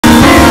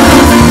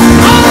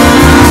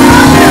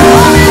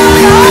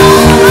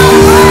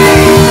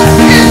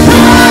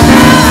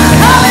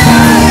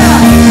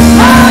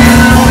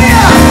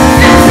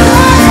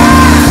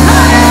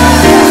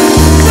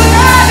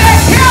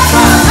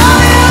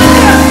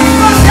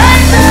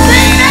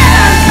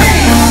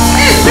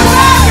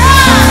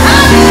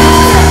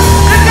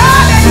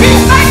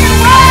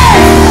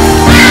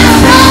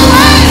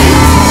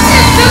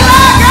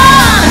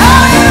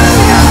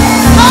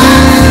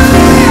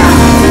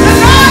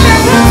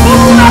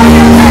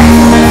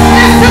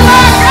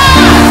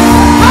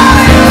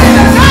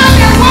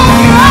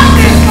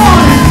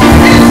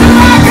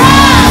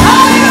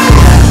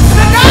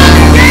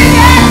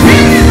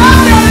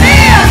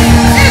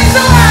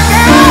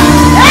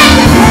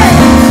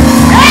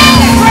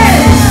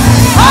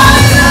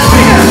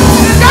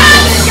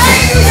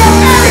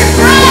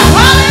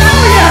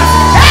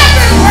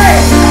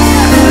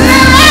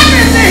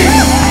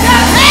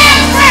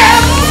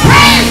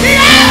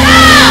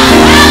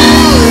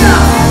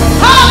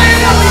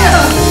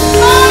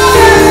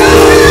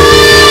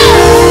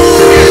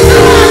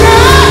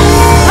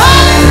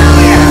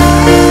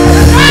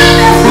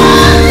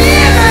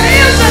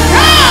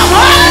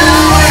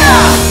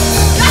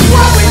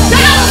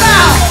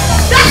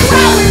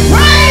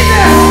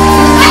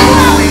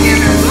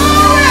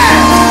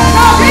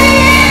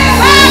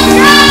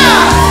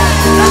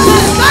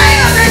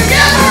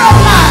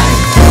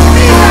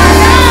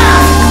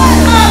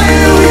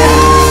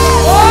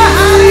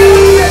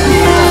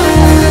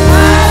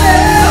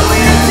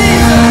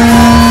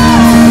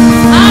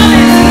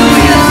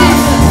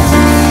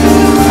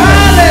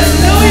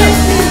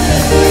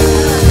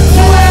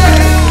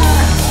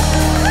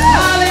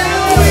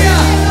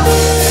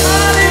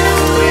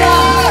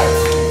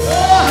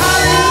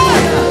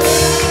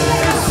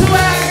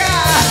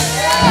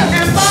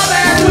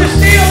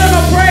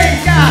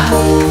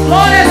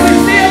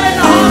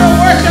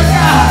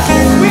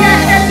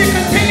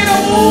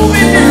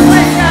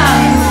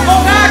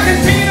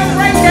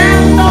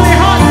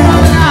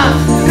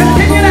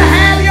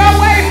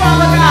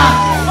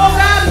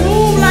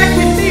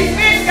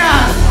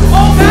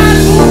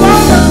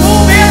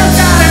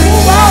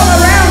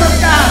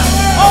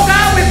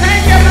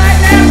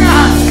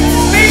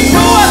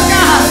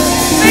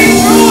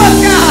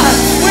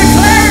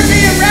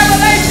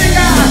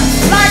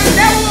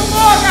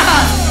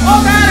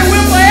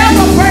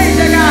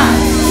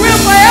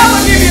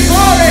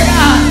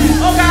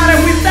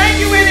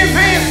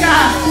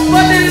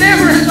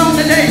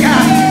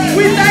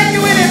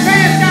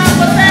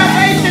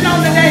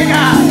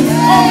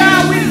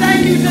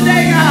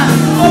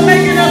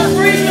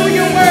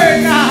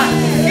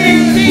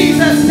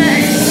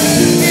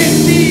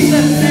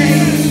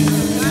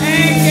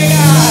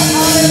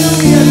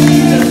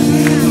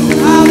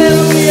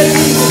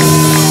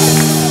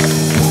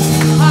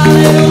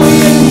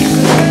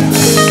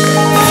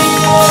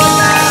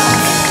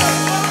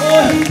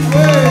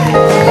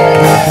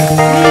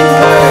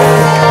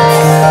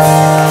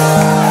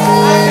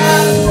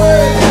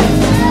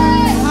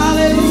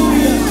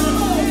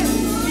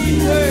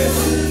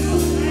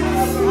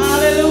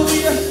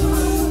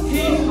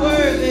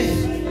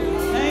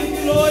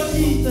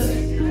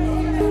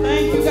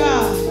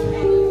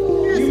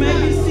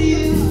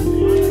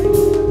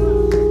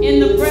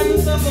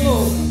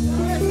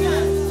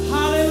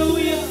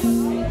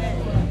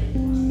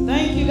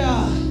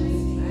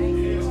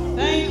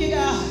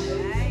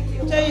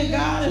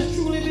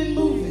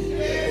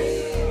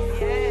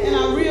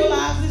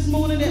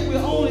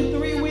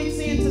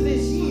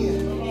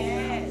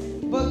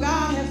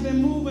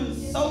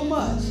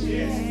much.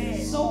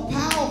 So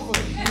powerful.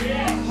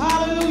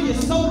 Hallelujah.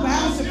 So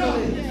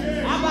bountifully.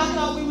 I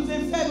thought we was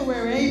in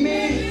February.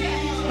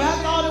 Amen. But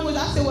I thought it was,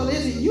 I said, well,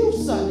 is it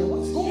Youth Sunday?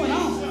 What's going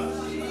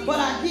on? But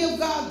I give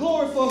God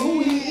glory for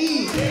who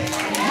he is.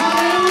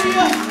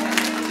 Hallelujah.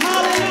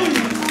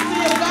 Hallelujah.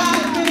 See if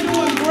God has been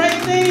doing great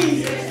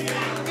things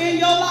in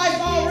your life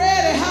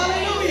already.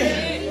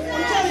 Hallelujah.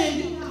 I'm telling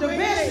you, the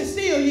best is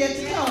still yet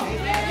to come.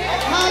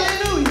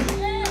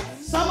 Hallelujah.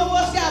 Some of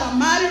us got a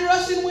mighty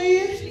rushing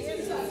wind.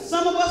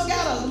 Some of us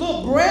got a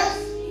little breath.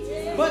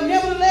 But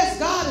nevertheless,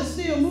 God is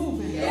still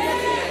moving.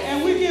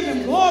 And we give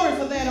him glory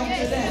for that on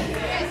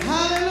today.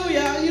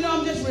 Hallelujah. You know,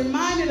 I'm just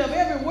reminded of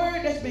every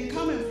word that's been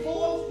coming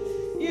forth.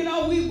 You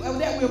know,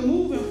 that we're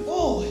moving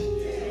forward.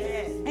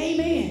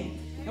 Amen.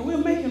 And we're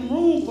making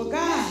room for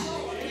God.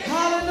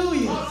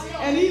 Hallelujah.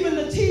 And even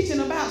the teaching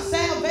about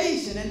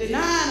salvation and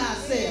denying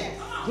ourselves.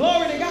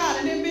 Glory to God.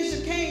 And then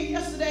Bishop came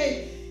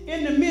yesterday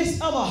in the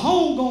midst of a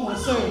homegoing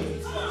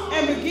service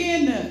and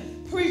began to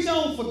preach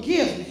on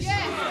forgiveness.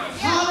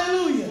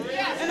 Hallelujah.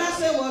 And I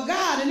said, well,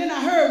 God, and then I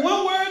heard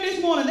one word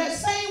this morning. That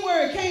same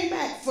word came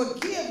back,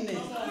 forgiveness.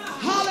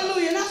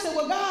 Hallelujah. And I said,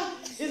 well, God,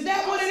 is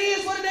that what it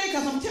is for today?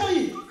 Because I'm telling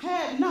you,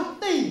 had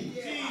nothing.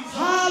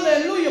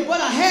 Hallelujah.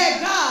 But I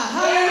had God.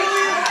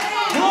 Hallelujah.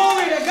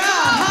 Glory to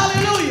God.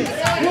 Hallelujah.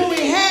 When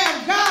we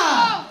have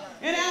God,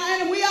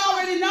 and we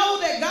already know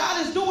that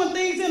God is doing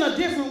things in a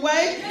different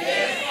way,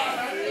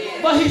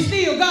 but he's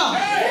still God.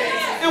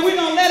 And we're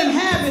going to let him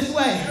have his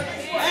way.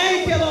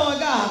 Thank you, Lord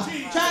God.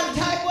 Tried to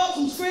type up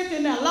some scripture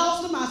and I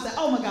lost them. I said,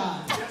 oh my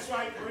God. That's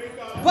right.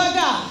 But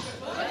God.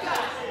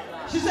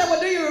 She said,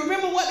 well, do you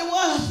remember what it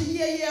was? I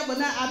said, yeah, but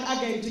now I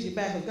gave it to you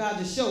back because God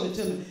just showed it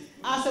to me.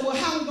 I said, well,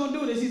 how are we going to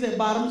do this? He said,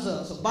 bottoms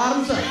up. So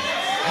bottoms up.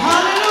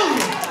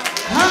 Hallelujah.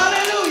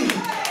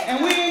 Hallelujah.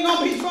 And we ain't going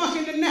to be drunk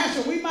in the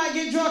natural. We might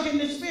get drunk in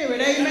the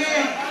spirit.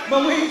 Amen.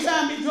 But we ain't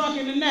trying to be drunk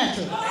in the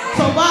natural.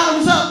 So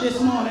bottoms up this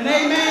morning.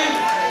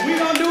 Amen. We're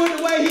going to do it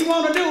the way he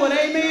want to do it.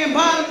 Amen.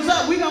 Bottoms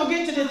up. We're going to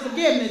get to this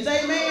forgiveness.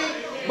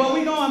 Amen. But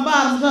we're going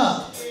bottoms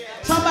up.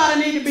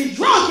 Somebody need to be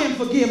drunk in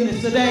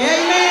forgiveness today.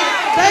 Amen.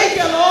 Thank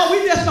you, Lord.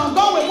 We just going to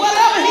go with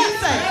whatever he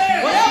say.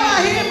 Whatever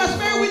I hear in my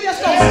spirit, we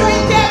just going to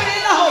straight carry it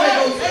in the Holy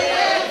Ghost.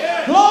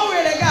 Amen.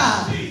 Glory to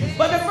God.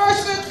 But the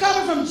first scripture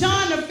coming from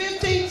John, the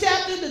 15th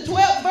chapter, the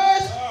 12th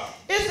verse,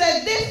 it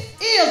says,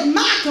 this is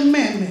my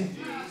commandment.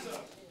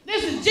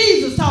 This is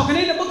Jesus talking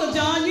in the book of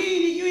John.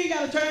 You ain't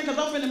got to turn because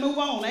I'm finna move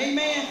on.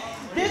 Amen.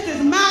 This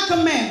is my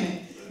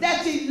commandment,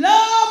 that ye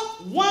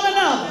love one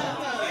another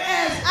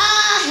as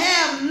I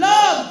have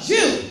loved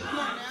you.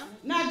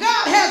 Now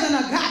God has an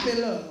agape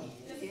love.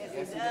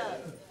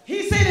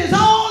 He sent his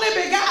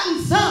only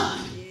begotten son.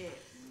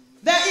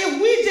 That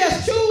if we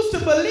just choose to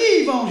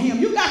believe on him,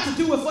 you got to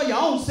do it for your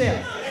own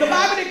self. The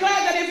Bible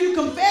declares that if you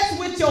confess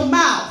with your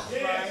mouth,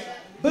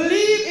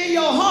 believe in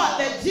your heart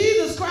that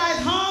Jesus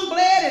Christ hung,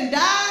 bled, and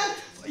died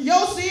for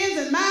your sins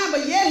and mine,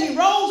 but yet he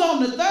rose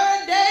on the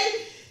third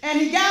day,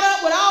 and he got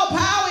up with all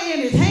power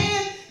in his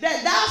hand,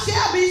 that thou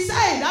shalt be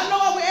saved. I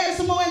know we added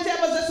some more in there,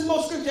 but there's some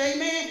more scripture.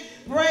 Amen.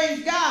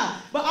 Praise God.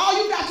 But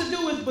all you got to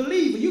do is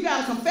believe it. You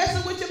got to confess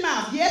it with your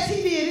mouth. Yes,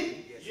 he did it.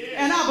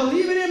 And I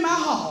believe it in my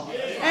heart.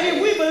 And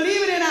if we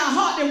believe it in our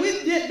heart, then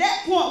at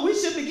that point we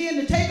should begin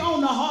to take on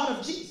the heart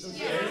of Jesus.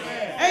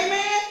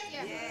 Amen.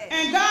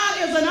 And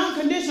God is an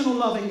unconditional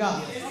loving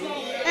God.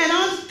 An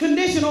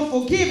unconditional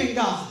forgiving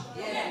God.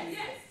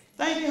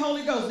 Thank you,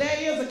 Holy Ghost.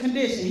 There is a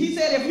condition. He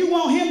said if you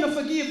want him to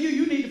forgive you,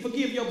 you need to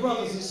forgive your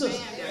brothers and sisters.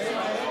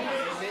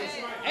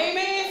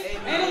 Amen.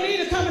 Ain't no need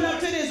of coming up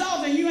to this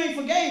altar and you ain't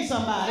forgave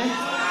somebody.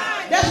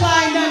 That's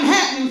why ain't nothing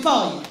happening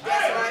for you.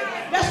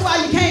 That's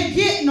why you can't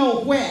get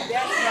nowhere.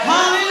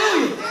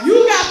 Hallelujah.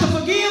 You got to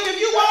forgive. If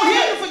you want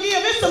him to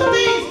forgive, it's some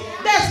things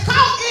that's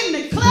caught in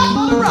the cleft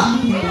of the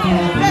rock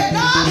that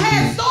God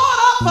has stored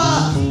up for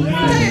us.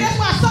 I tell you, that's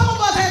why some of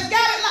us has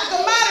got it like a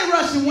mighty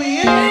rushing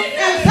wind,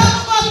 and some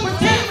of us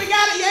pretend we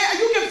got it. Yeah,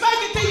 you can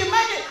fake it till you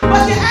make it,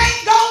 but you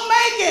ain't gonna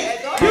make it.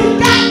 You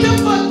got to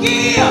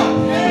forgive.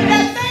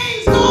 That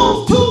things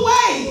goes two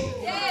ways.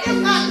 If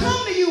I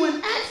come to you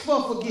and ask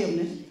for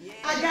forgiveness,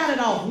 I got it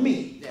off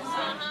me.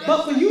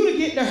 But for you to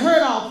get the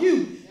hurt off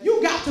you,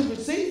 you got to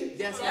receive it.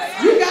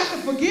 You got to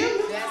forgive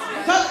me.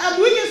 Because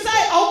we can say,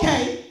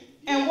 okay,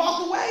 and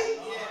walk away.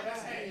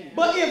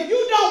 But if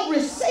you don't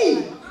receive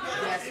it,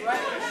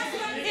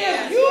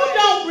 if you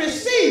don't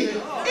receive it,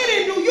 it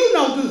didn't do you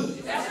no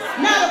good.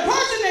 Now the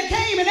person that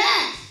came and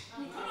asked,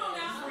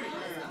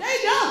 they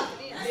done.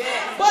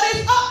 But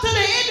it's up to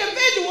the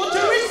individual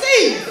to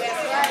receive it.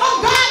 Oh,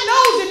 God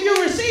knows if you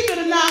receive it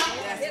or not.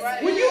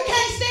 When you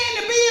can't stand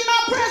to be in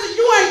my presence,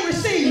 you ain't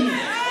receiving it.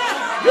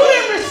 You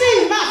didn't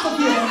receive my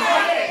forgiveness.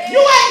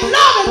 You ain't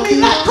loving me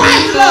like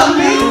Christ loved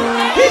me.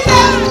 He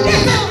said,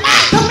 this is my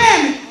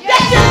commandment,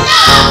 that you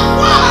love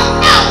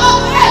one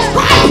another as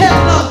Christ has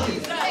loved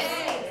you.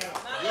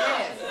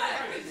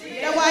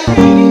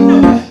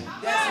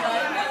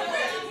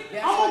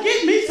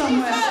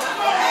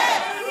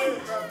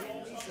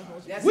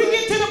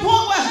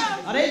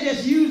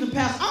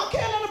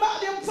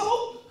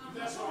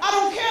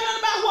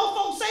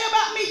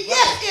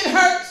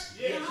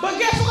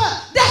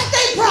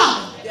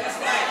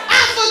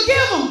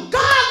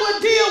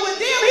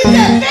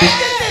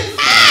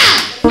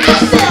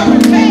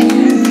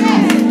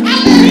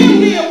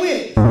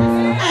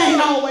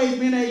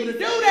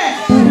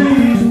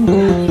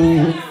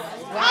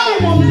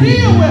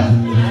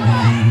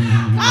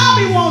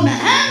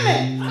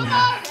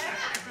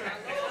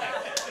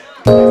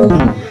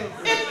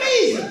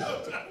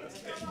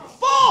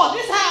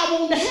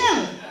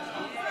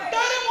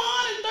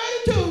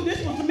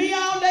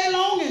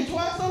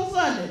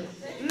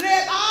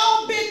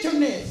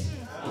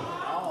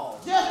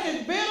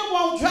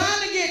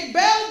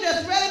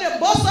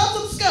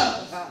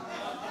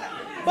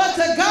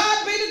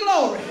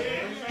 glory.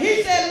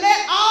 He said,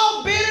 let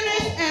all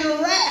bitterness and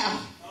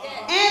wrath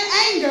and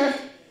anger,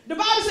 the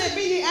Bible said,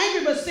 be ye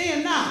angry, but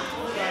sin not.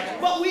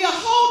 But we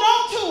hold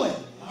on to it.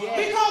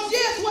 Because,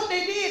 yes, what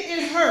they did,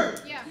 it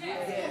hurt.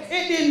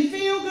 It didn't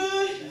feel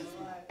good.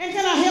 And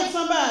can I help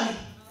somebody?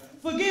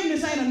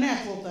 Forgiveness ain't a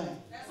natural thing.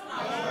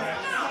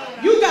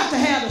 You got to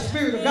have the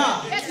Spirit of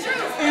God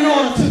in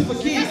order to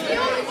forgive.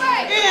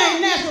 It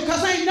ain't natural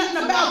because ain't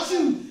nothing about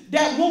you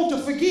that want to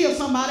forgive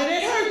somebody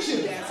that hurt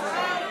you.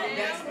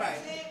 That's right.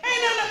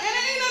 Ain't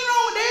nothing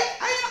wrong with that.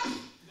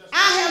 I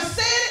have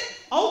said it.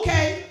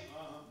 Okay.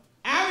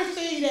 I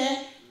received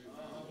that.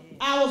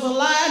 I was a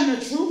lie and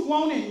the truth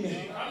won't in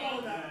me.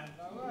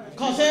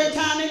 Because every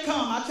time they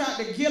come, I tried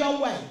to get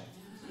away.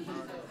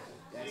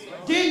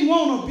 Didn't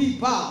want to be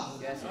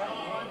bothered.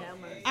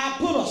 I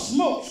put a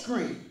smoke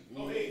screen.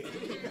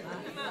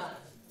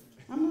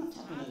 I'm not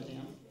talking to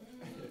them.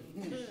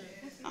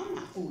 I'm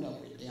not fooling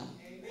up with them.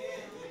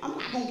 I'm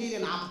not going to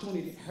get an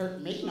opportunity to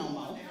hurt me no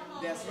more.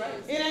 That's right.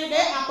 It ain't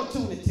their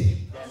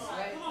opportunity. That's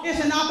right. It's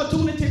an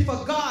opportunity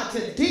for God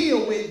to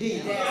deal with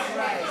them. That's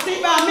right.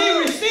 See, by me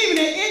receiving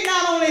it, it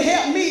not only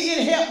helped me,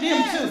 it helped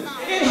them too.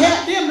 It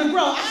helped them to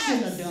grow. I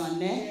shouldn't have done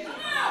that.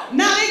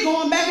 Now they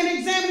going back and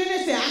examining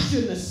and say, I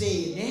shouldn't have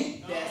said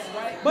that. That's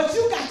right. But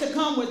you got to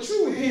come with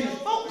true repentance.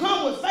 Don't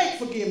come with fake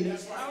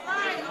forgiveness. All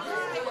right.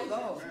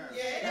 Go.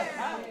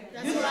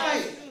 This is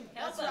fake.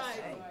 That's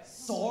right.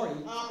 Sorry.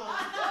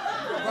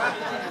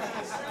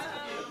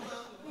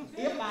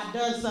 If I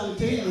done something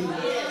to you,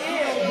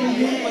 will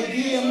you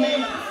forgive me?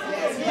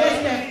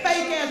 Just as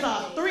fake as a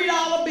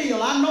 $3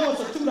 bill. I know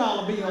it's a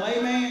 $2 bill,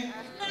 amen.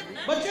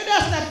 But you're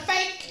just a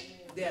fake.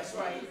 That's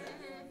right.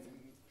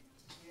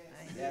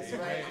 That's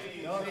right.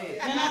 Go ahead.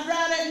 Can I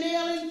drive that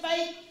nail in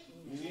fake?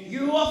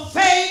 You a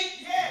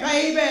fake,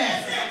 baby.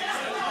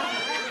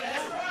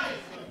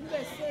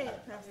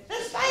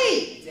 It's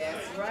fake.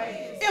 That's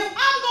right. If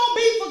I'm going to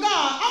be for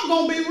God, I'm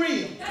going to be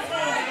real.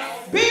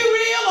 Be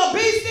real or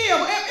be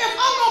still. If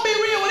I'm going to be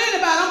real with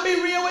anybody, I'm going to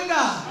be real with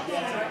God.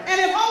 And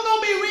if I'm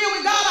going to be real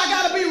with God, I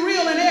got to be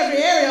real in every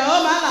area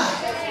of my life.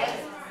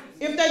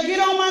 If they get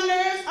on my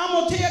nerves, I'm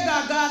going to tell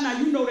God, now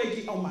you know they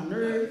get on my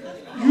nerves.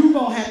 You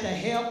going to have to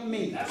help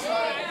me.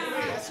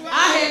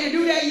 I had to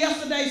do that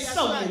yesterday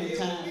so many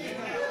times.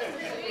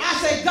 I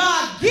said,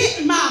 God,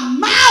 get my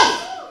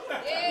mouth.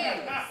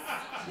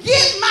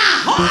 Get my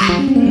heart.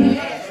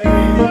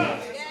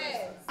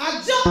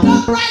 I jumped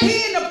up right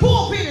here in the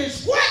pulpit and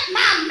squared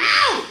my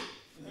mouth.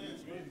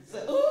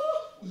 Said, ooh,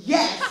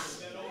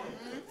 yes.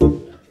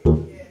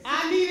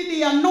 I needed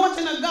the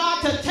anointing of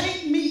God to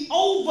take me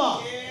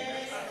over.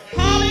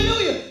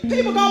 Hallelujah.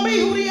 People gonna be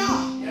who they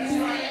are.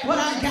 But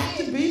I got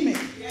to be me.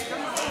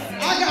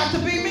 I got to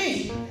be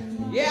me.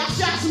 Yeah, I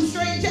shot some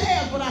straight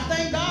jabs, but I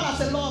thank God. I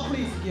said, Lord,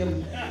 please forgive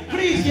me.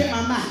 Please get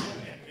my mind.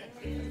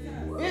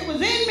 It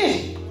was in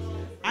me.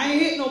 I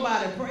ain't hit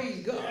nobody.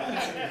 Praise God.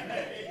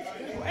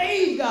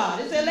 Praise God.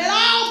 It said, let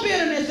all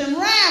bitterness and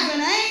wrath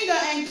and anger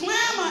and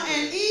clamor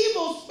and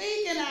evil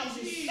speaking, I was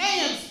just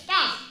saying,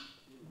 stop.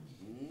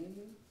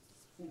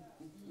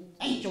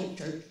 Ain't your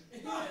church.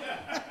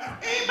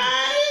 Ain't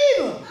mine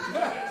either.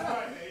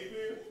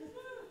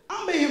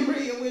 I'm being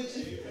real with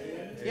you.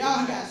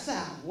 Y'all got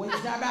silent. When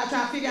y'all got to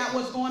try to figure out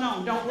what's going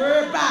on, don't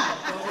worry about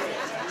it.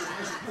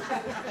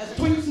 That's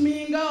between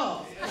me and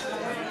God.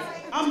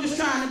 I'm just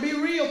trying to be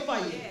real for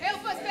you.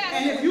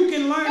 And if you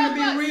can learn to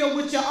be real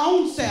with your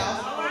own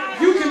self,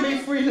 you can be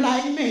free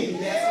like me.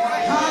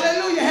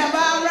 Hallelujah. Have I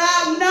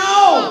arrived?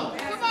 No.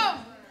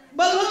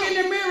 But look in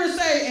the mirror and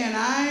say, and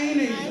I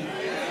ain't either.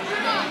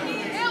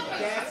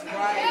 That's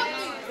right.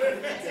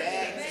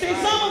 See,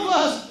 some of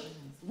us,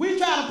 we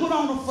try to put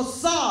on a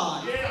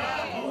facade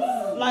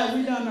like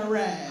we done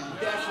arrived.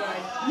 That's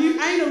right. You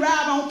ain't arrived.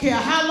 I don't care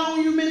how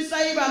long you've been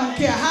saved. I don't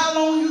care how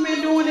long you've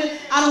been doing it.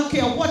 I don't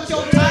care what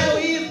your title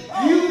is.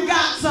 You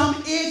got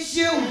some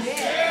issues.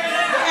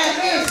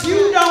 And if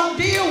you don't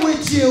deal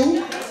with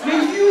you,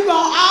 then you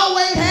gonna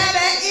always have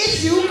that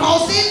issue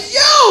because it's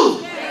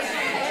you.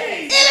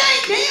 It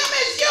ain't them,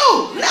 it's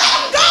you. Let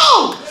them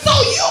go so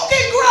you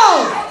can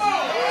grow.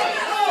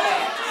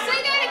 Say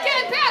that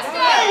again,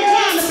 Pastor. I ain't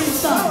trying to be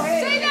something.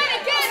 Say that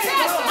again,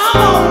 Pastor. I'm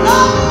gonna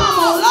love them. I'm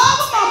gonna love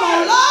them. I'm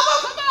gonna love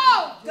them. Come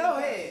on. Go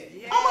ahead.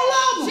 I'm gonna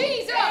love them.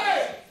 Jesus.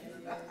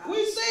 We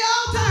say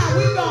all the time,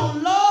 we gonna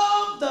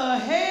love the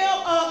hell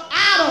up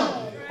out of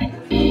them.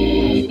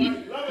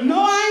 No,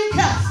 I ain't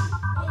cussing.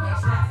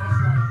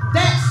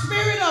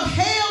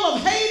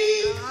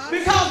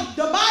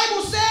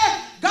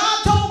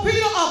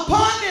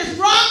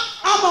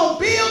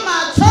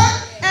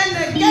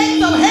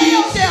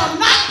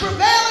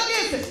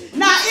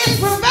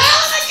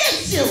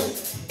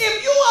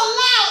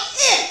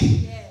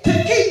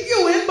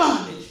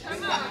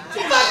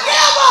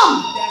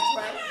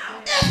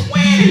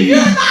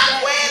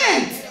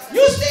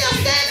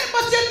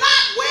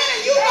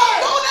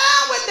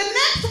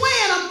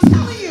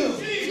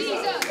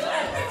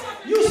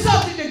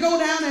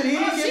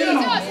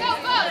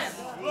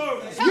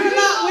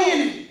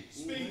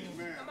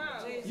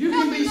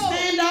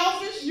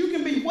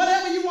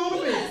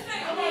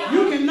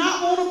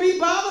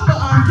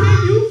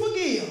 until you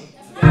forgive.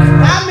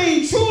 I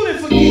mean truly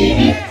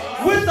forgive.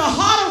 With the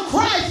heart of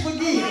Christ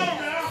forgive.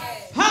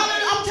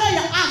 I'm telling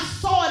you, I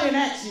saw it in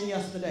action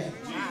yesterday.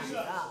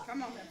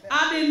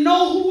 I didn't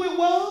know who it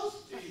was.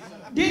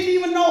 Didn't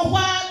even know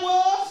why it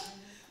was.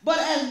 But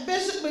as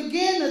Bishop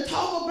began to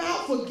talk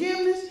about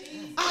forgiveness,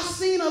 I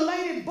seen a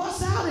lady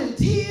bust out in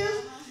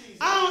tears.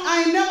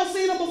 I ain't never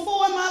seen her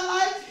before in my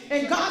life.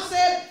 And God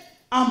said,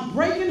 I'm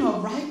breaking her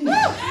right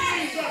now.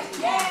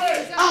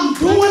 I'm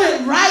doing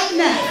it right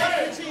now.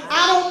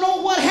 I don't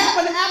know what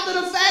happened after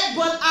the fact,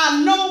 but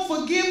I know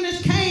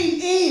forgiveness came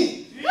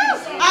in.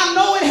 I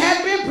know it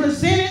had been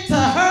presented to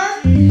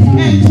her.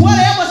 And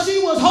whatever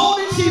she was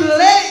holding, she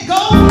let it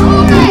go.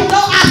 Even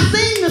though I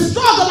seen the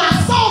struggle,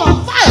 I saw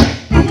the fight.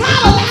 And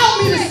God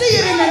allowed me to see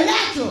it in the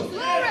natural.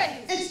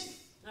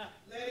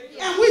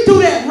 And we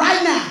do that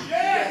right now.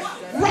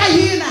 Right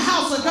here in the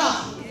house of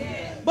God.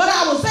 But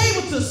I was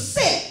able to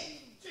sit.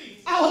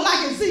 I was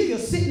like Ezekiel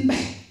sitting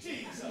back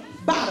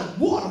by the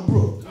water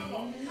brook.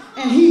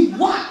 And he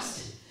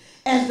watched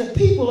as the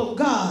people of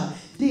God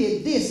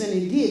did this and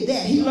he did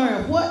that. He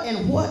learned what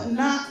and what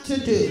not to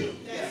do.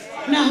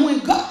 Now when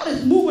God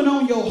is moving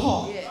on your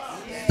heart,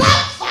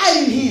 stop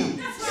fighting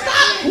him.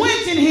 Stop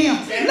quenching him.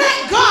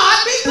 Let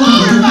God be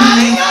glorified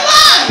in your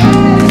life.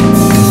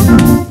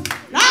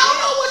 Now I don't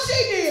know what she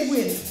did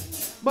with it.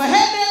 But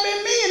had that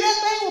been me and that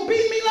thing would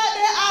beat me like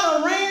that, I'd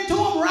have ran to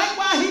him right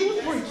while he was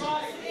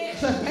preaching.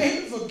 Said,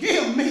 baby,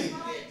 forgive me.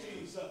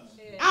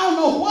 I don't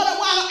know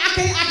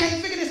I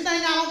can't figure this thing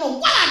out. I don't know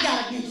what I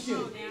got against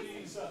you.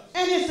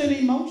 And it's an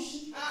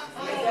emotion.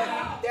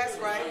 That's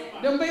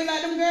right. Them be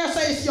like them girls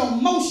say, it's your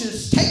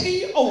emotions taking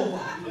you over.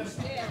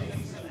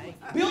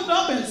 Built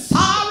up in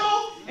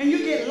sorrow, and you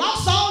get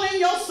lost all in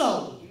your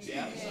soul.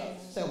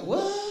 Say,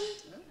 what?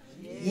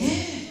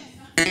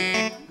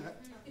 Yeah.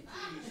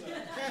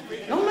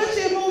 Don't let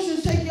your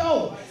emotions take you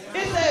over.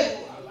 It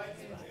said,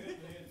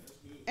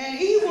 and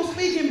evil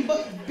speaking,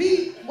 but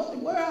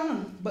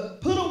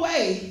put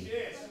away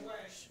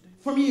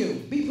from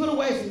you. Be put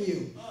away from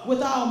you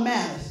with all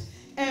malice.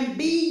 And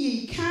be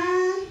ye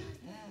kind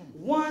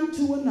one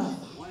to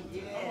another.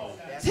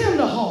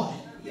 Tenderhearted.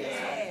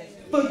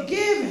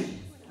 Forgiving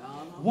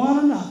one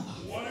another.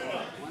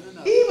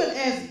 Even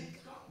as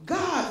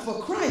God, for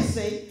Christ's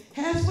sake,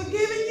 has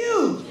forgiven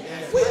you.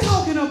 We're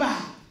talking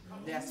about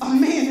a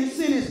man that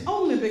sent his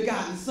only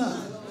begotten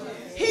son.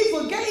 He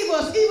forgave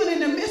us even in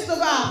the midst of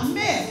our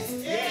mess.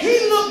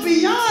 He looked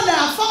beyond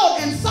our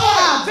fault and saw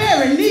our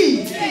very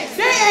need.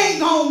 They ain't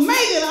going to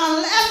make it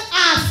unless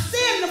I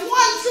send the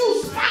one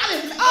true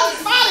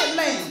unspotted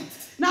lamb.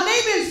 Now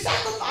they've been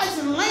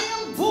sacrificing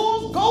lambs,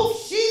 bulls,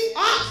 goats, sheep,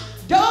 ox,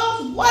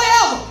 doves,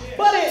 whatever.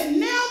 But it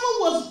never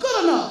was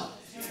good enough.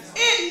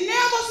 It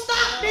never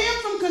stopped them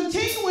from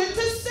continuing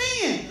to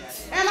sin.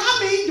 And I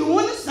mean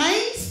doing the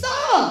same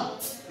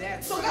stuff.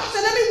 So God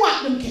said, let me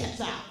wipe them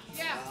cats out.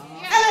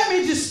 And let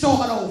me just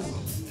start over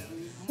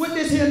with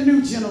this here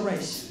new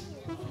generation.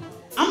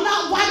 I'm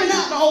not wiping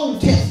out the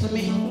Old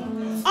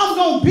Testament. I'm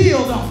going to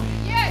build on it.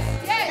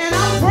 And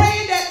I'm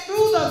praying that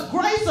through the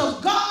grace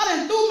of God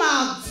and through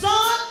my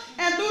son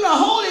and through the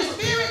Holy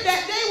Spirit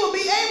that they will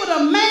be able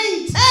to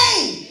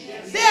maintain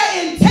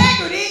their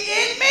integrity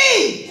in me.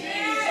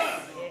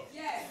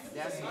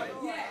 That's right.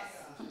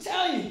 I'm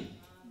telling you.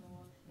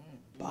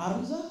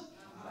 Bottoms up.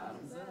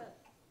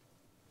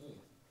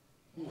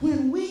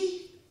 When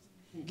we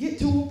get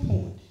to a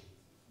point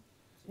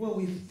where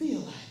we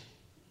feel like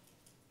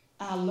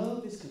our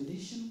love is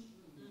conditional,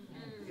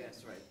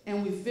 That's right.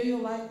 and we feel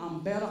like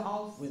I'm better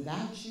off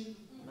without you,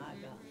 My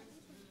God.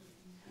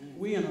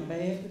 we're in a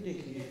bad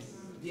predicament.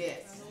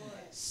 Yes.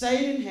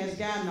 Satan has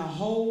gotten a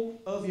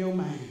hold of your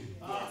mind.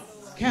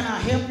 Can I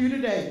help you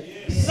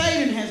today?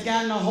 Satan has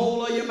gotten a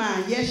hold of your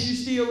mind. Yes, you're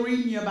still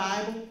reading your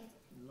Bible.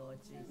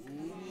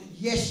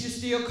 Yes, you're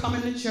still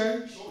coming to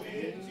church.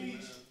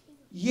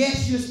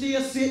 Yes, you're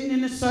still sitting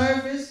in the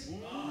service.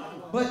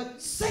 But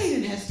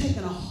Satan has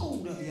taken a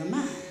hold of your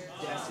mind.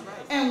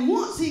 And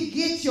once he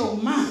gets your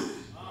mind,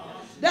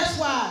 that's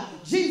why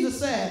Jesus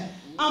said,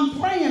 I'm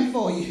praying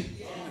for you,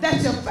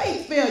 that your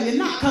faith fail you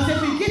not. Because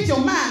if he gets your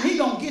mind, he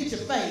going to get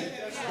your faith.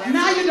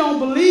 Now you don't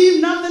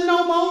believe nothing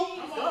no more.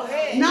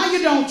 Now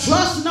you don't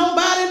trust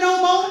nobody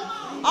no more.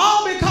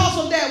 All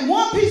because of that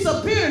one piece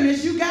of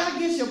bitterness you got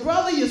against your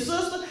brother, your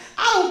sister.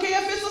 I don't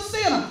care if it's a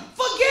sinner.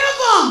 Forgive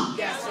them.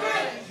 That's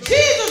right.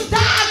 Jesus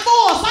died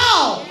for us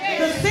all.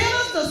 The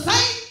sinners, the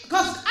saints,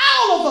 because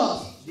all of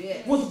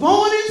us was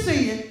born in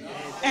sin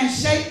and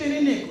shaped in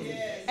iniquity.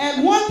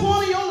 At one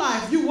point in your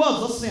life, you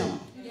was a sinner.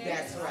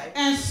 That's right.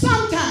 And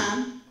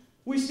sometimes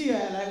we still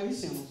act like we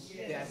sinners.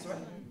 That's right.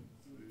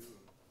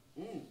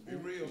 Be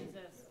real.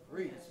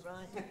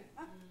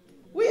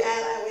 We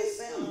act like we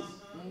sinners.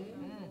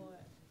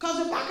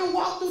 Because if I can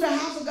walk through the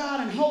house of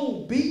God and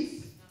hold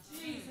beef,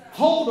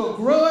 hold a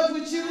grudge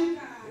with you,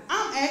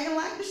 I'm acting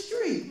like the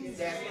street.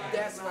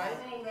 That's right.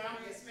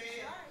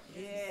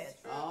 Yes.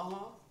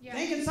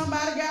 Thinking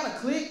somebody got a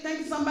clique,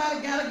 thinking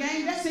somebody got a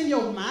game, that's in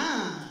your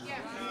mind.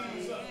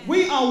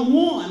 We are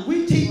one.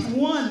 We teach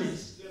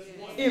oneness.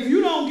 If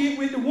you don't get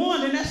with the one,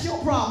 then that's your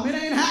problem. It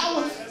ain't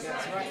ours.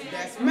 That's right.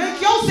 That's right.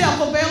 Make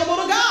yourself available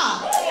to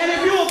God. And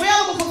if you're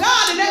available for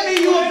God, then that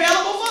means you're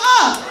available for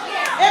us.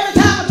 Every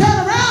time I turn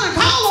around and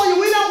call on you,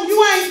 you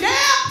ain't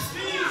there.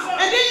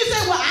 And then you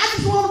say, well, I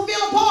just want to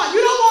feel a part. You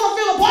don't want to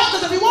feel a part,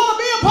 because if you want to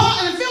be a part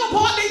and feel a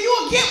part, then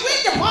you'll get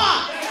with your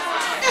part.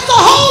 It's a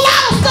whole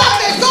lot of stuff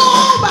that go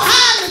on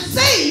behind the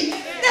scene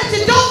that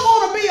you don't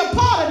want to be a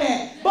part of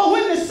that. But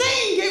when the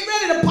scene get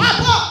ready to pop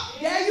up,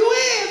 there you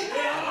is.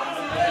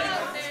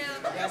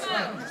 That's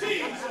right.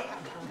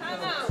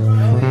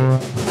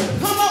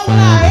 Come up with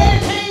our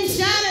everything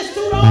shining,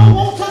 suit on,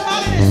 want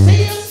somebody to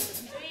see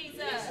us.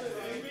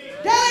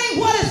 That ain't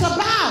what it's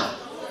about.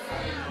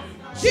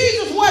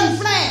 Jesus wasn't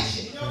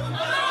flashy.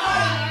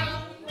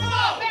 Come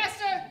on,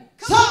 Pastor.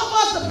 Some of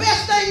us, the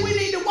best thing we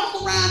need to walk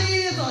around in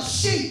is a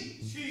sheep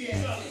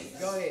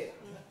Go ahead.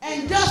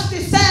 and dusty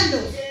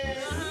sandals.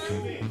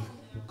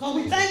 Because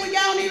we think we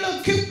got on these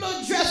little cute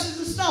little dresses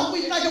and stuff.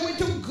 We think we're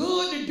too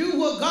good to do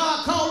what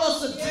God called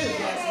us to do.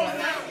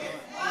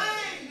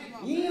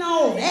 You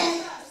know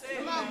that.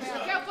 Come on,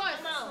 Pastor. Your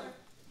voice, Mom.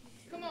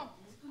 Come on.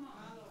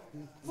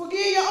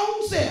 Forgive your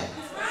own self.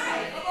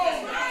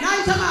 Now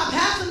you're talking about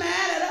Pastor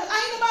mad at us.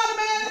 Ain't nobody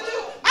mad at you.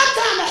 I'm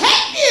trying to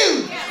help you.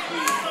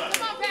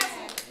 Come on,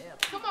 Pastor.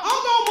 Come on. I'm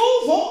going to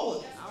move forward.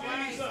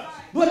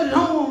 But I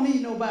don't want to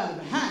leave nobody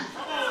behind.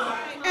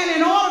 And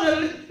in order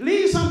to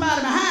leave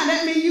somebody behind,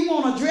 that means you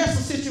want to address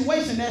a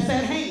situation that's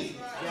at hand.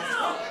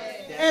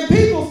 And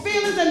people's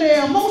feelings and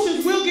their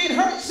emotions will get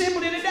hurt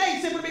simply today,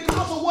 simply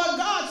because of what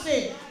God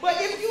said. But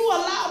if you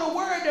allow the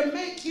word to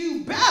make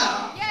you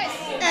better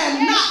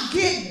and not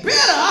get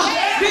bitter,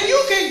 then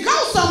you can go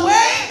somewhere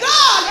in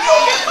God. You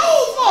can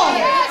move forward.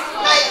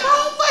 Make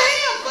room for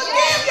him.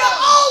 Forgive your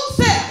own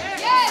self.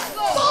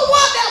 So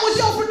what? That was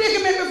your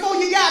predicament before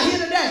you got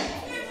here today.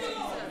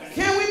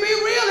 Can we be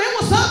real? It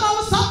was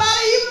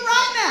somebody even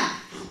right now.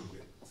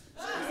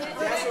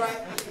 That's right.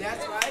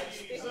 That's right.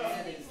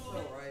 That is so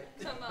right.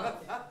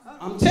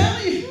 I'm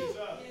telling you,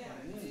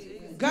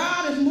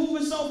 God is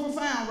moving so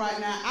profound right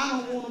now. I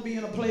don't want to be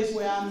in a place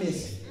where I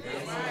miss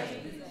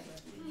it.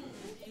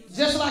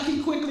 Just like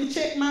he quickly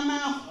checked my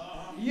mouth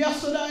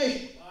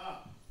yesterday,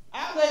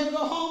 I was able to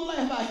go home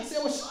last night. He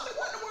said, well, Shawty,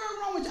 what in the world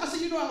wrong with you? I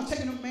said, you know, I was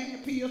taking a man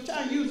pills,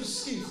 trying to use an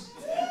excuse.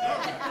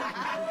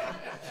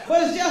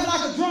 But it's just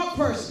like a drunk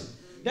person.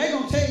 They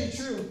going to tell you the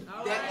truth.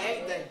 That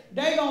ain't they.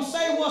 They going to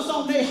say what's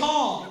on their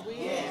heart.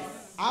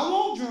 Yes. I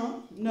won't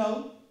drunk.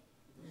 No.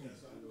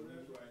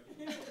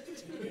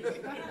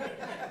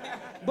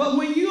 But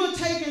when you're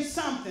taking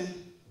something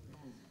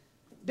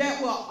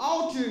that will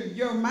alter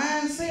your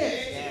mindset,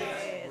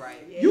 Yes. Right.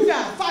 you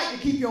got to fight to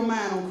keep your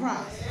mind on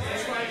Christ.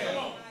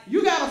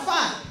 You got to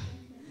fight.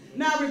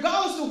 Now,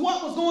 regardless of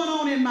what was going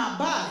on in my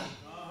body,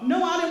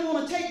 no, I didn't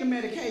want to take the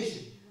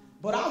medication,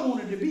 but I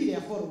wanted to be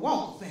there for the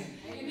Walker family.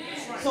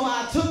 So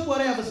I took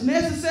whatever's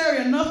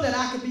necessary enough that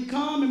I could be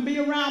calm and be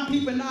around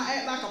people and not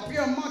act like a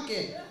pure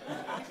monkey.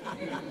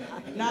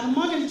 Now, the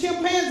monkey and the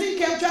chimpanzee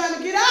kept trying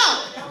to get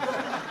out.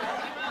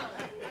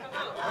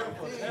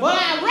 But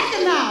I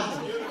recognized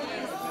him.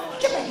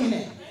 Get back in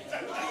there.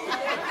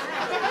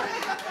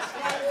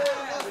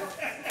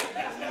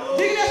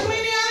 Deaconess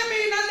Queenie, I didn't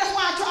mean nothing. That's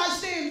why I tried to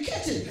stay in the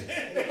kitchen.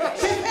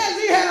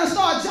 Chimpanzee had to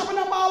start jumping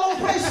up all over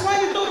the place,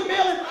 swinging through the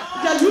building.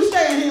 Just you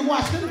stay in here and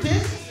watch them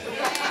dishes.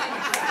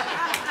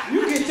 You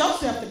get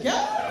yourself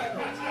together.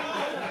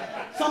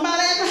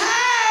 Somebody asked me,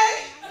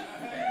 hey.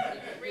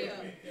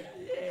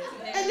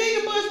 And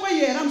Deacon Bush, where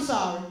you at? I'm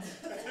sorry.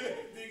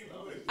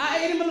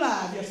 I ate him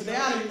alive yesterday.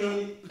 I didn't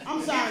mean it.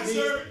 I'm sorry,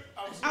 Deacon.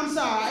 I'm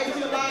sorry. I ate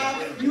you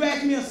alive. You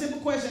asked me a simple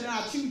question and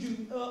I chewed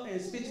you up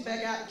and spit you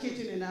back out the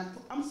kitchen and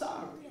I'm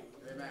sorry.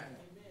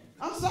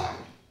 I'm sorry.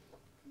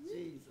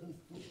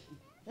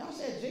 Y'all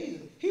said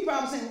Jesus. He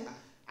probably said,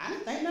 I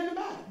didn't think nothing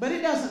about it. But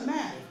it doesn't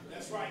matter.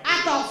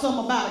 I thought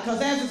something about it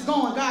because as it's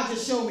going, God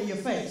just showed me your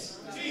face.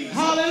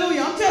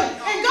 Hallelujah. I'm telling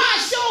you. And God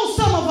showed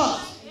some of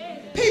us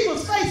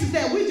people's faces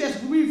that we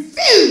just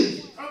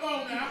refuse. Come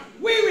on now.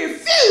 We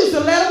refuse to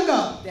let them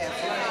go. That's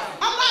right.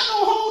 I'm not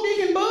going to hold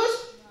Deacon Bush.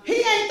 He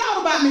ain't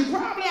thought about me.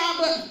 Probably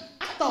but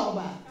I thought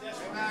about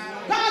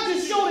it. God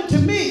just showed it to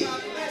me.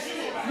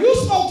 You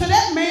spoke to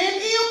that man,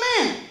 ill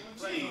man.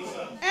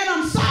 And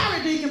I'm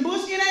sorry, Deacon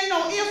Bush. It ain't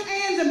no ifs,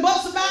 ands, and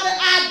buts about it.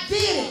 I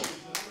did it.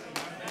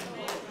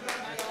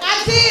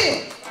 I did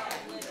it.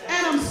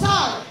 And I'm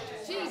sorry.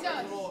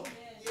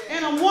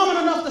 And I'm woman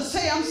enough to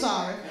say I'm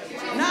sorry.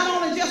 Not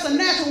only just a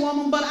natural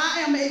woman, but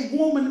I am a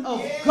woman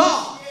of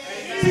God.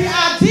 See,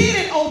 I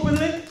did it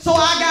openly, so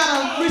I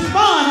got to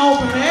respond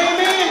openly.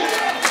 Amen.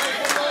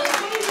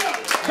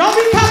 Don't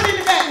be coming in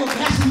the back with,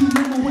 that's you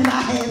remember when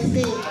I had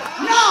said.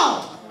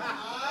 No.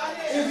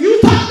 If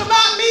you talk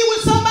about me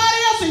with somebody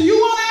else and you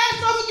want to ask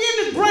for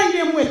forgiveness, bring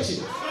them with you.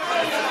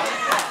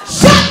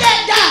 Shut that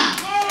down.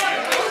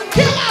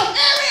 Kill out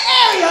every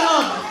area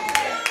of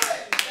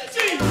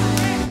it.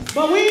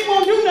 But we ain't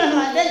going to do nothing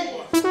like that.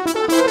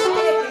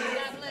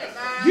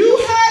 You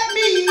had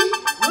me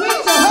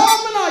with your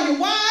husband or your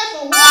wife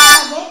or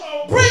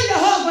whatever. Bring your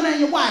husband and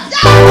your wife.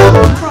 Y'all come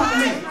in front of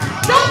me.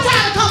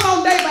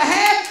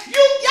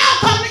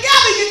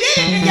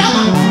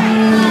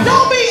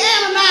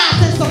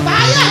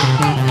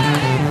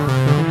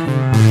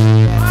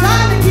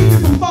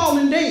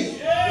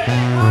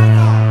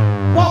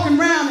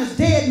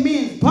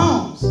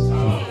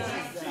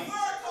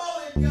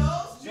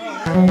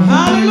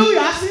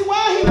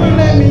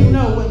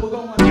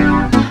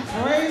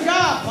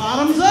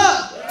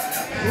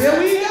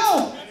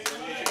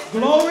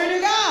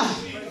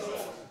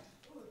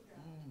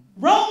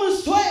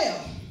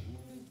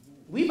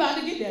 about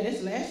to get there. That's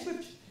the last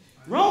scripture.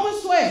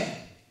 Romans 12,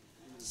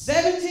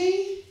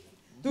 17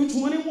 through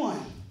 21.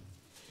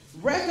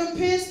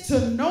 Recompense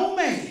to no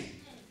man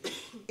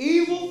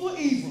evil for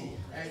evil.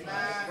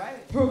 Amen.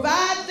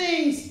 Provide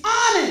things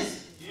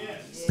honest.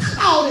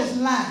 Stop all this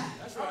lying.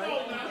 That's right.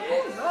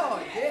 Oh,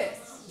 Lord,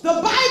 yes. The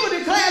Bible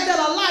declares that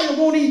a liar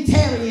won't even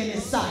tarry in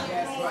his sight.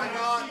 That's right,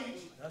 God.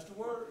 That's the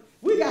word.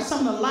 We got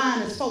some of the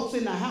lyingest folks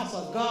in the house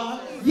of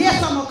God.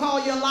 Yes, I'm going to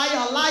call you a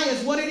liar. A liar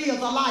is what it is,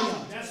 a liar.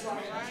 That's right.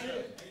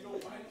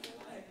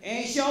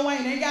 Ain't sure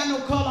ain't got no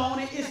color on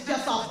it. It's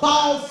just a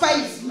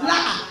bald-faced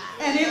lie.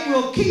 And it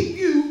will keep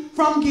you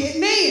from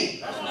getting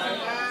in.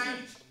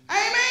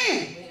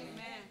 Amen.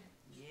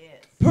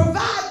 Yes.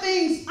 Provide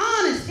things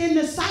honest in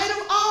the sight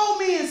of all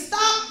men.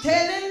 Stop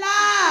telling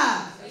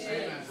lies.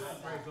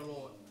 Praise the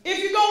Lord. If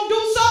you're going to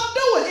do something,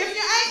 do it. If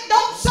you ain't,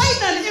 don't say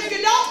nothing. If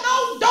you don't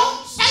know,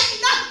 don't say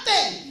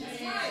nothing.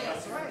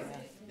 That's right.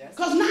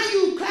 Because now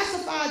you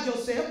classified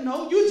yourself.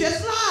 No, you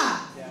just lied.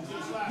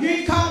 You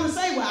ain't calling to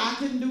say, well, I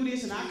couldn't do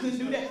this and I couldn't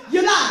do that.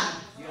 You lied.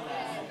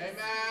 Amen.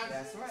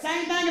 That's right.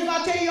 Same thing if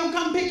I tell you I'm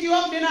coming to pick you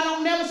up, then I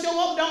don't never show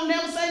up, don't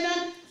never say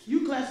nothing.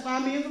 You classify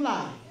me as a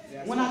liar.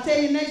 When I tell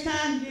you next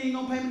time, you ain't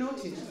going to pay me no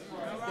attention.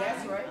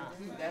 That's right.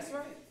 That's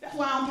right. That's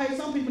why I don't pay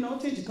some people no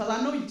attention, because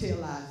I know you tell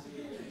lies.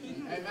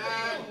 Amen.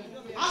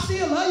 I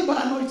still love you, but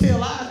I know you tell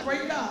lies.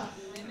 Praise God.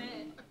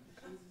 Amen.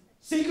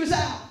 Secrets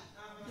out.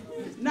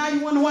 Now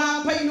you wonder why I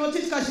don't pay you no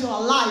attention, because you're a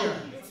liar.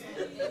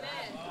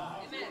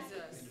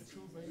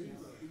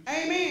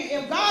 Amen.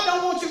 If God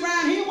don't want you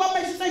around here, what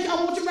makes you think I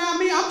want you around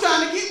me? I'm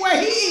trying to get where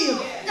he is.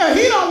 If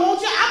he don't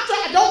want you, I'm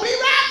trying. Don't be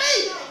around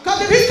me.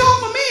 Because if he come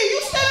for me and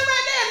you standing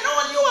right there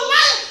knowing you a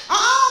liar,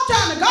 I'm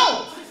trying to go.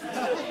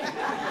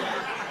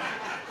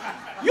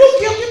 You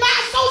guilty by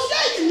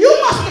association. You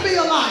must be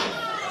a liar.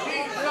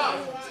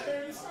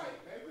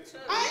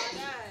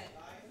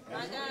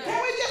 Can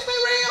we just be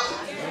real?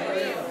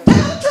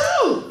 Tell the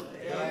truth.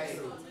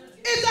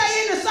 It's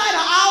in the sight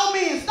of all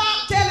men.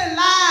 Stop telling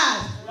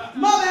lies.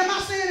 Mother, am I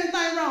saying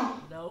anything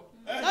wrong? Nope.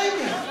 Thank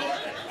you.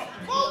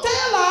 Don't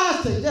tell lies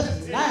to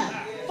just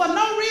lie for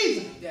no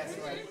reason. That's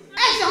right.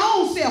 Ask your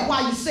own self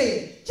why you say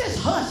it. Just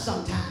hush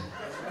sometimes.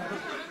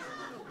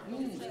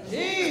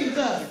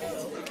 Jesus.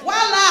 Why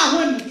lie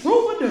when the truth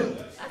will do?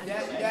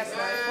 That's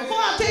right.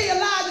 Before I tell you a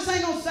lie, this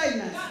ain't gonna say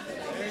nothing.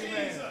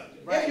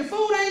 If your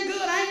food ain't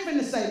good, I ain't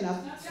finna say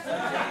nothing.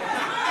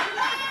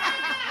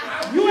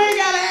 You ain't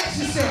gotta ask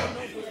yourself.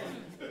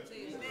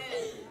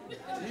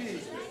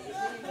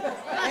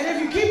 And if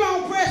you keep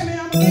on pressing me,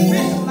 I'm gonna get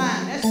Bishop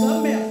line. That's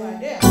something else right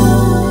there.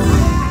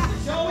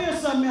 Sure is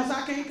something else.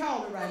 I can't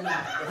call it right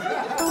now.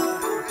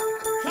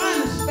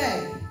 Trying to spell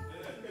it.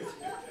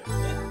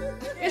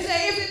 It said,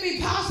 if it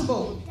be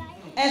possible,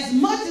 as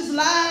much as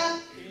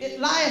it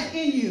lieth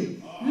in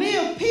you,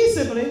 live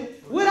peaceably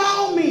with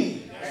all men.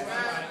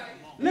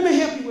 Let me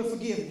help you with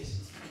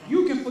forgiveness.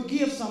 You can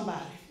forgive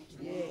somebody.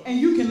 And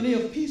you can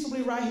live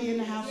peaceably right here in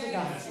the house of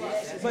God.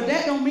 But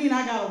that don't mean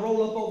I got to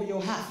roll up over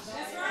your house.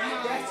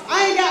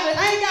 I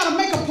ain't got to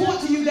make a point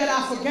to you that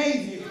I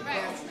forgave you.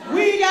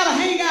 We ain't got to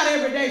hang out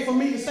every day for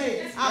me to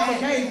say, I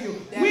forgave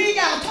you. We ain't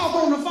got to talk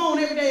on the phone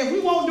every day. If we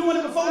won't do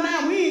it before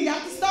now, we ain't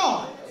got to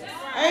start.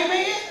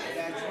 Amen?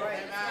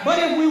 But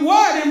if we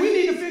were, then we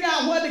need to figure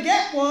out where the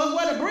gap was,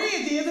 where the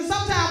bridge is, and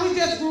sometimes we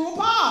just grew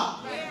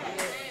apart.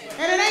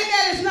 And it ain't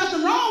that there's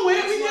nothing wrong with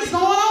it. We just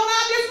going on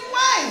our different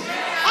ways.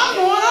 I'm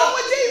going on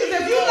with Jesus.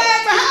 If you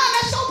lag behind,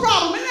 that's your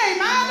problem. It ain't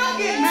mine. Don't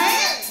get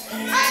mad.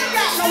 I ain't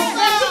got no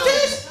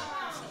specialties.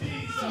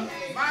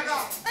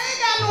 I ain't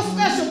got no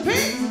special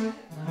picks.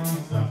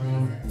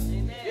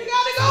 You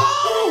got to go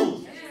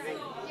home.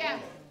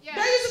 Yeah.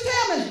 They used to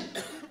tell me,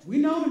 we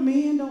know the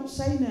men don't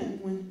say nothing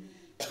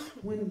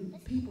when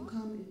people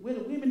come in. Well,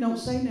 the women don't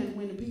say nothing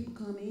when the people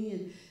come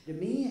in. The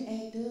men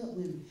act up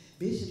when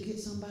Bishop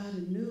gets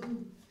somebody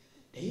new.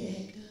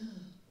 They act up.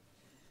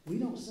 We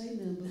don't say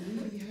nothing,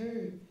 but we be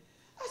heard.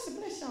 I said,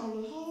 bless y'all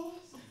little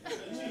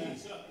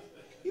hearts.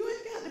 You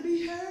ain't got to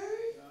be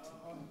heard.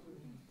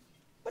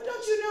 But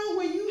don't you know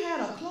when you had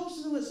a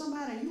closeness with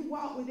somebody and you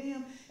walk with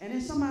them and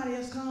then somebody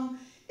else come,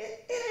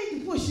 it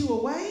ain't to push you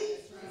away.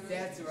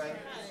 That's right.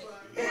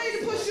 It ain't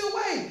to push you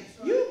away.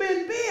 You've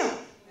been built.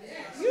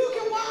 You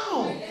can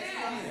walk.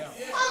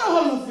 I know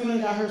her little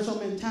feeling I heard so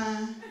many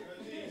times.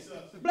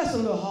 Bless her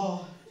little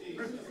heart.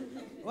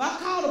 Well, I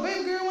called a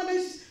baby girl one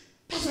day.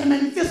 That's what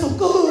made me feel so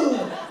good.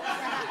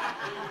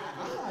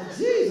 Oh,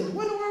 Jesus,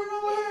 what the world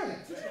wrong with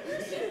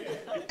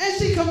her? And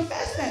she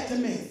confessed that to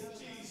me.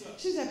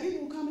 She said,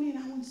 people were coming in,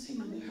 I wouldn't say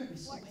nothing. It hurt me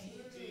so bad.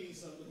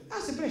 I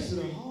said, bless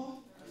your little heart.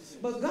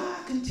 But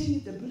God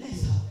continued to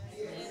bless her,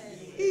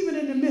 even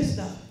in the midst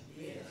of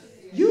it.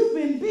 You've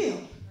been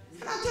built.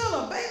 And I tell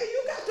her, baby,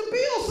 you got to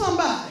build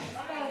somebody.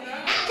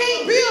 I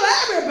can't build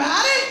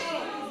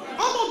everybody.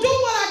 I'm going to do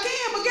what I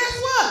can, but guess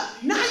what?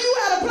 Now you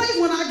at a place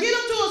when I get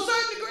them to a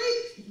certain degree,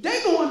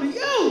 they going to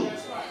you.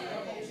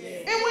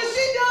 And when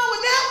she done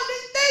with that one,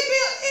 they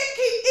build, it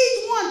keep each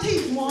one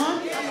teach one.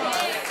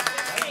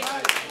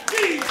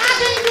 I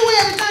can't do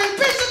everything.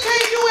 Bishop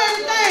can't do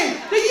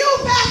everything. The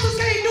youth pastors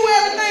can't do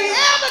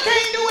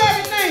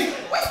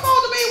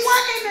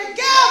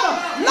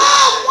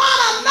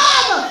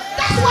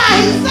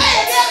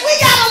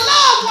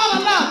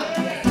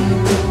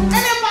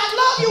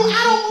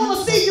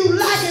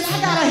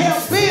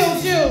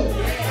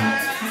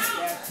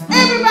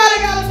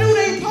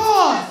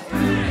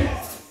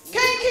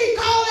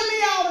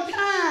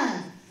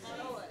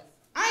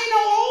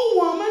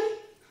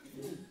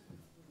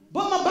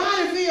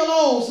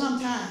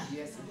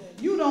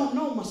You don't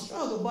know my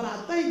struggle, but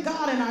I thank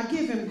God and I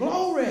give him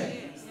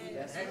glory.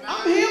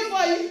 I'm here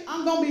for you.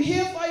 I'm going to be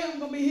here for you. I'm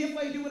going to be here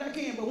for you. Do what I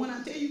can. But when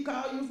I tell you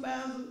call you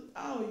pastor,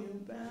 call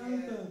you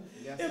pastor.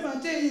 If I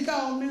tell you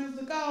call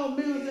minister, call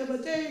minister. If I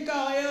tell you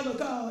call elder,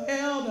 call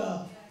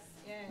elder.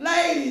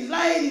 Ladies,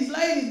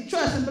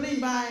 trust and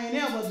believe I ain't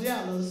ever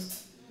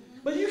jealous.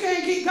 But you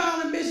can't keep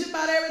calling bishop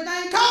about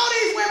everything. Call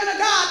these women of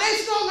God. They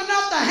strong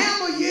enough to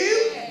handle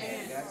you.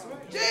 That's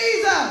right.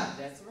 Jesus.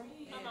 That's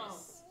right. Come on.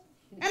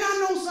 And I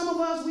know some of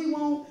us, we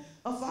want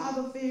a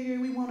father figure.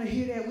 We want to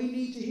hear that. We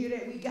need to hear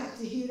that. We got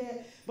to hear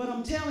that. But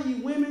I'm telling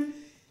you, women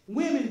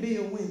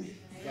build women.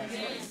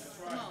 That's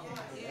right.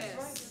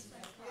 Yes.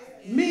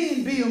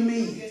 Men build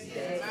men.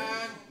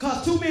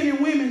 Because too many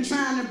women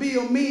trying to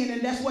build men,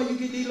 and that's where you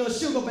get these little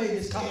sugar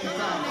babies coming from.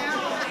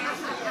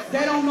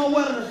 They don't know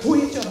whether to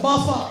twitch or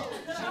buff up.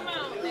 Come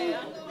on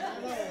now.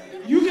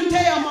 You can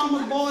tell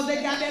mama's boys,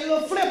 they got that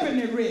little flip in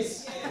their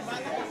wrist.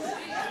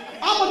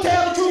 I'm going to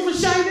tell the truth and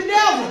shame the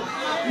devil.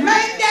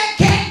 Make that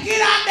cat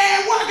get out there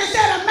and work and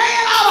say the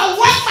man ought to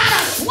work by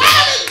the sweat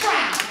of his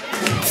brow.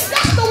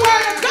 That's the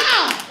word of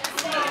God.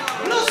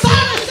 Little son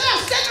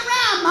himself sitting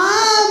around,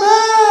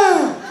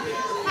 mama.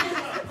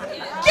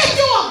 Get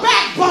you a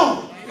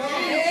backbone.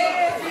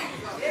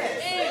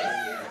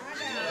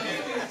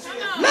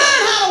 Learn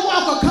how to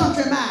walk a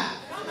country mile.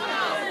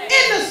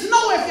 In the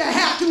snow if you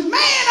have to.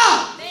 Man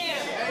up.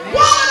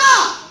 Woman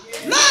up.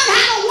 Learn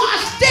how to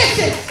wash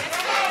dishes.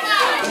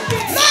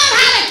 Learn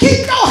how to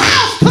keep your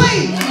house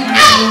clean. I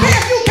don't care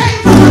if you came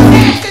from a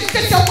nasty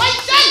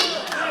situation.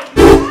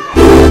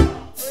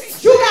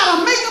 You got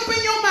to make up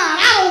in your mind.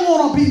 I don't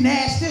want to be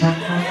nasty.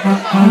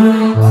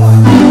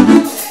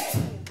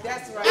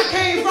 That's right. I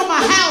came from a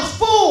house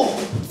full.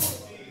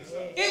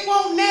 It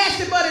wasn't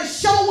nasty, but it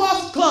sure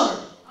was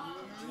cluttered.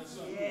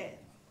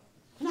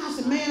 And I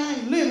said, man, I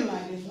ain't living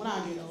like this when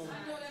I get older.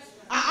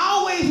 I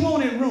always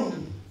wanted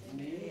room.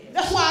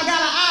 That's why I got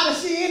an eye to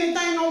see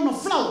anything on the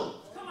floor.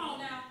 Come on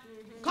now.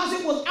 Because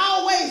it was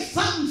always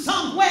something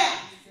somewhere.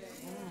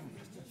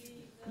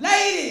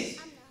 Ladies,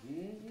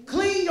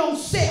 clean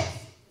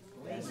yourself.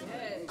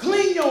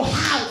 Clean your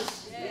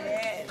house.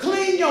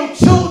 Clean your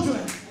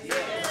children.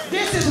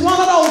 This is one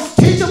of those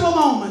teachable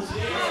moments.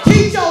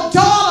 Teach your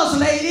daughters,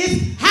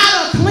 ladies,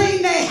 how to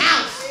clean their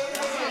house.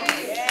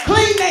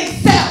 Clean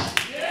themselves.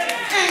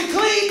 And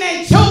clean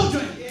their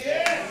children.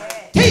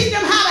 Teach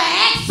them how to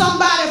ask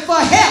somebody for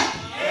help.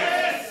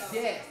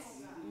 Yes.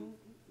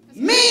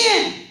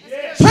 Men,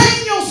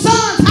 train your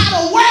sons how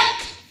to work,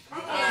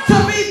 to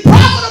be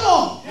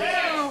profitable,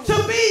 to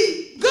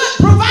be good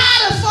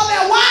providers for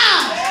their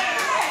wives.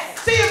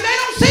 See, if they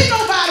don't see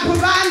nobody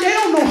providing, they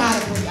don't know how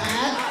to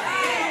provide.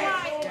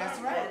 That's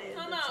right.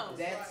 Come on.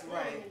 That's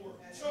right.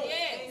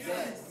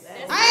 Yes.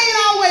 I ain't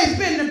always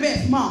been the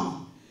best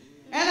mama,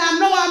 and I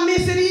know I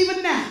miss it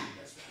even now.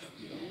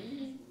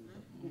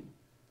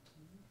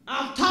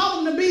 I've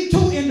taught them to be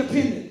too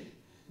independent.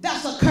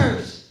 That's a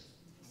curse.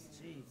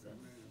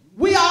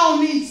 We all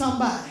need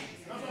somebody.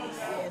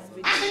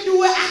 I can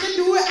do it.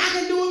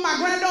 My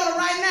granddaughter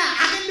right now,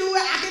 I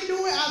can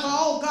do it. I go,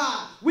 oh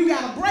God, we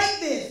got to break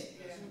this.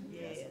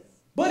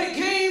 But it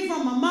came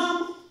from my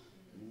mama.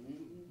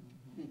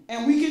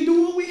 And we can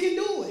do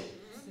it.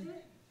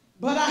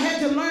 But I had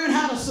to learn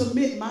how to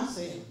submit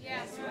myself.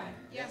 Yes.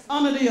 Yes.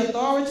 Under the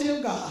authority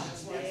of God.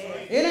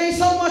 It ain't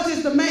so much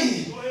as the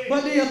man,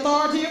 but the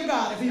authority of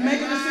God. If he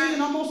make a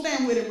decision, I'm going to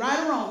stand with it, right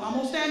or wrong. I'm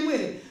going to stand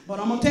with it. But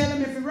I'm going to tell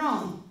him if he's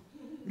wrong.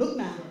 Look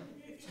now.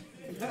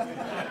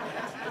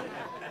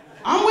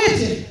 I'm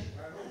with you,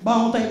 but I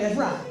don't think that's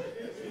right.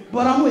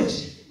 But I'm with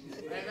you.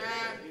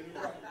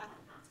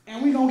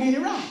 And we're going to get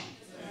it right.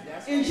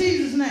 In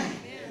Jesus' name.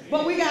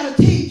 But we got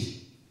to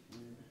teach.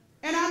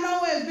 And I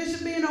know as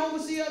Bishop being the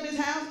overseer of this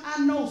house, I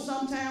know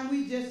sometimes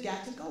we just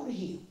got to go to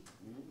him.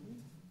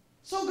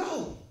 So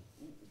go.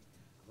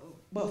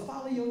 But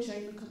follow your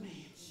chain of command.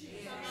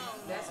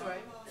 That's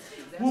right.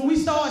 When we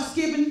start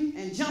skipping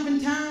and jumping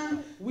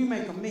time, we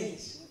make a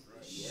mess.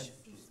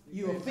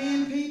 You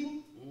offend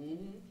people.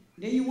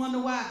 Then you wonder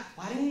why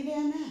they ain't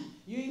there now.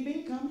 You ain't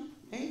been coming.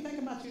 They ain't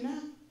thinking about you now.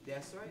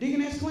 That's right.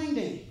 Deaconess Queen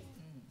Danny.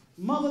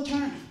 Mother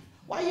Turner.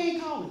 Why you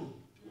ain't calling?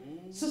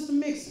 Sister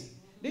Mixon.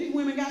 These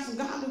women got some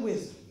godly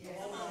wisdom.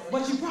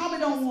 But you probably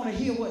don't want to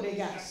hear what they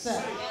got to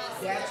say.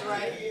 That's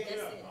right.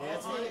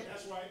 That's right.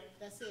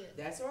 That's it.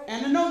 That's right.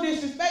 And no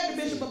disrespect to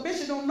Bishop, but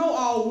Bishop don't know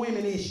all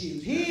women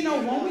issues. He ain't no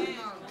woman.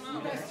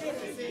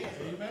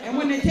 And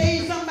when they tell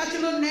you something about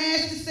your little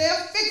nasty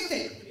self, fix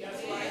it.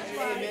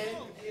 Amen.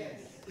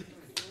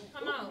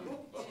 Come on.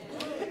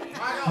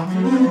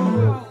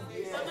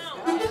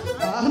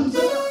 Bottoms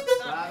up.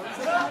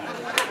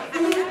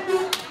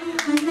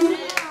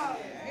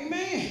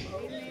 Amen.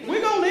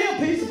 We're going to live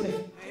peaceably.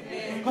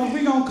 Because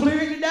we're going to clear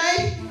it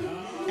today,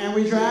 and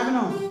we're driving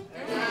on.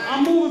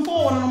 I'm moving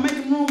forward, and I'm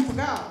making room for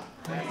God.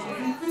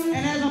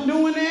 And as I'm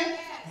doing that,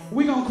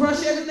 we're going to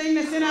crush everything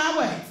that's in our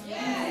way.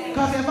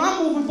 Because if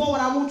I'm moving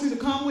forward, I want you to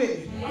come with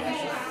me.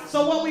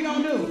 So what we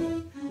going to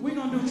do? We're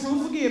going to do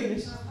true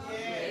forgiveness.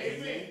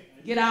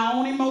 Get our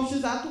own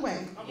emotions out the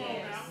way. Come on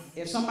now.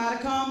 If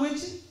somebody come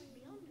with you,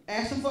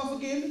 ask them for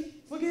forgiveness,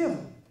 forgive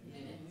them.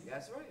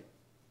 That's right.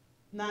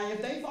 Now,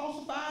 if they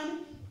falsify it,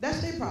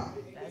 that's their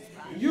problem. That's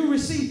right. You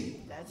receive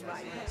it. That's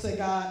right. Say,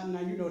 God,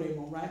 now you know they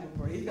won't, right?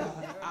 But praise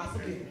God, I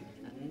forgive them.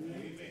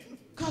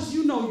 Because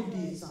you know you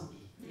did something.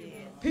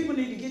 People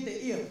need to get the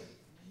if.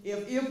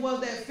 If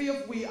was that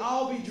fifth, we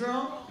all be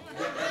drunk.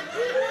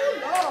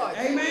 Lord.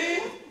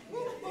 Amen.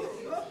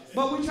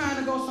 But we're trying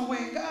to go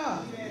somewhere in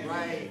God.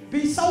 Right.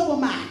 Be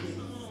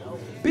sober-minded.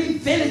 Be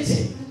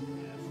vigilant.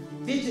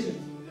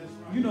 Vigilant.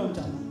 You know what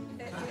I'm talking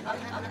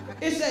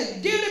about. It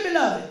said, dearly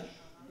beloved,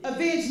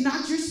 avenge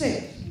not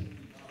yourself,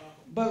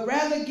 but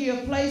rather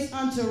give place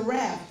unto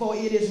wrath, for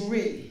it is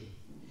written,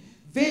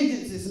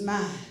 vengeance is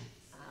mine.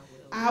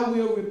 I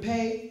will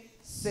repay,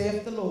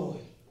 saith the Lord.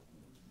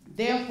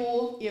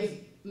 Therefore, if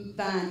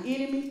thine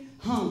enemy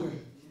hunger,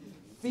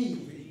 feed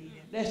him.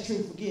 That's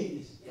true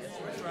forgiveness.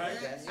 That's right.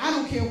 I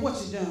don't care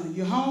what you've done.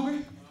 You're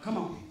hungry? Come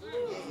on.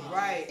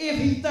 Right. If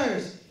he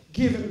thirsts,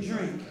 give him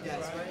drink.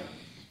 That's right.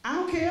 I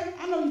don't care.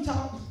 I know you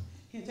talk.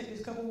 Here, take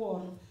this cup of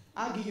water.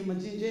 I'll give you my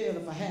ginger ale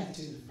if I have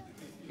to.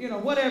 You know,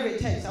 whatever it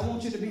takes. I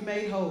want you to be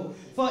made whole.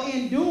 For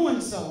in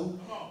doing so,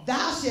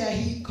 thou shalt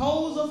heap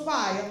coals of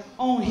fire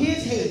on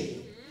his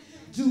head.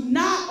 Do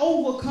not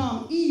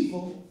overcome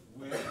evil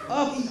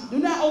of evil. Do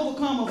not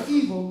overcome of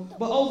evil,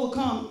 but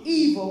overcome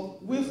evil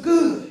with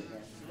good.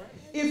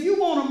 If you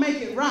want to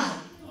make it right,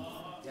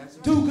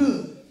 do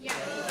good.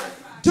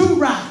 Do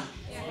right.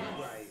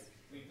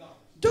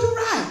 Do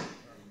right.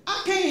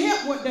 I can't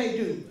help what they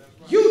do.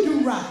 You do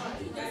right.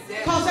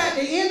 Because at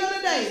the end of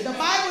the day, the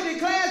Bible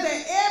declares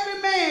that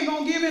every man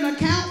going to give an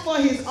account for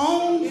his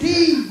own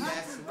deeds.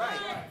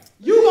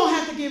 You're going to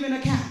have to give an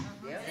account.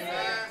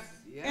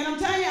 And I'm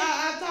telling you,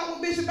 I talked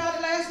with Bishop about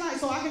it last night,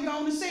 so I can go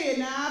on and say it.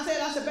 Now, I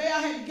said, babe,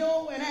 I had to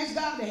go and ask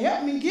God to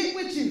help me get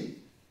with you.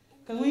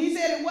 Because when he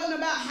said it wasn't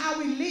about how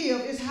we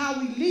live, it's how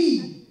we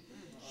lead.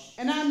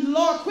 And the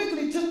Lord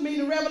quickly took me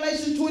to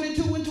Revelation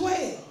 22 and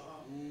 12.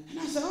 And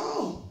I said,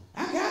 oh,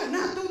 I got it.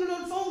 Now I threw the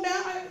little phone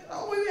down.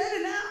 Oh, we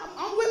ready now.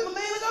 I'm with my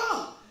man of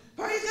God.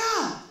 Praise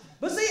God.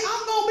 But see,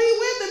 I'm going to be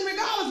with him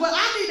regardless. But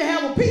I need to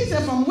have a peace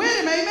if I'm with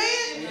him.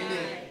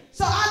 Amen?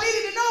 So I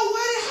needed to know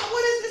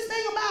what is this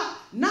thing about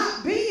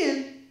not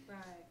being,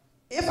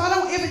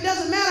 if it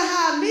doesn't matter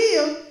how I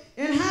live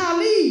and how I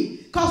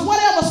lead. Because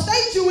whatever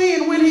state you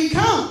in when he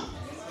comes,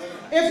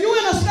 if you're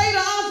in a state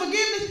of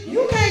unforgiveness,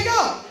 you can't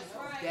go.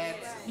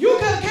 You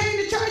could have came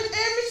to church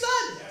every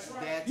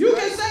Sunday. You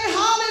can say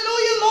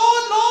hallelujah,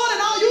 Lord, Lord,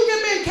 and all. You can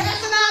be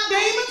casting out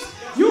demons.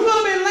 You could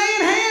have been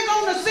laying hands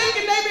on the sick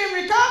and they've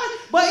been recovering.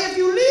 But if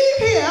you leave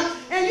here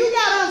and you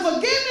got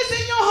unforgiveness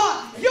in your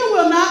heart, you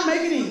will not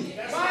make it in.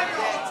 That's right.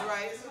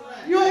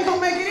 You ain't going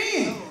to make it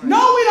in. No,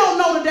 we don't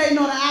know the day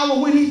nor the hour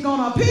when he's going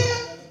to appear.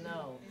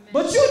 No.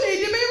 But you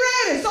need to be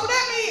ready. So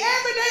that means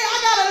every day I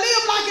got to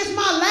live like it's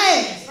my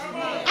last.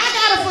 I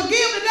got to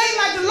forgive today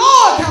like the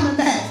Lord coming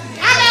back.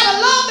 I got to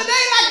love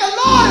today like the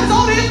Lord is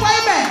on his way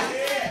back.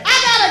 I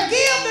got to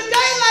give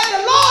today like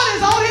the Lord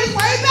is on his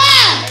way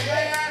back.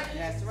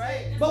 That's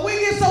right. But we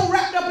get so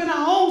wrapped up in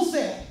our own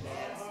self.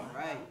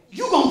 Right.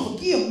 You going to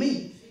forgive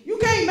me. You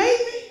can't make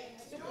me.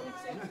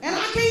 And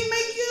I can't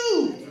make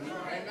you.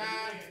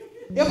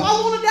 If I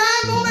want to die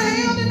and go to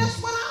hell, then that's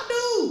what I'll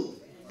do.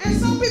 And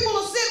some people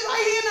will sit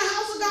right here in the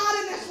house of God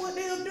and that's what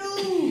they'll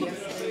do.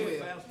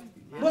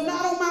 But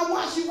not on my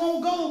watch, you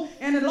won't go.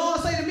 And the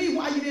Lord say to me,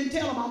 why you didn't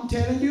tell him? I'm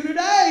telling you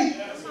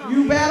today.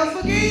 You better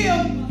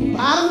forgive.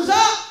 Bottoms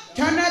up.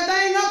 Turn that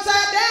thing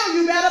upside down.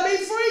 You better be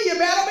free. You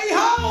better be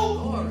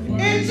whole.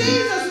 In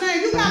Jesus'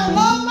 name. You got to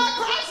love like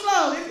Christ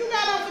loved. If you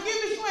got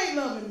unforgiveness, you ain't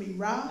loving me,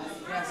 Rob.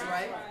 That's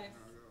right.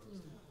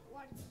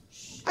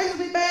 I used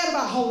to be bad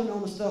about holding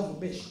on to stuff with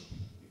Bishop.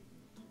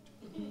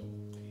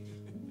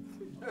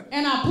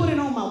 And I put it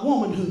on my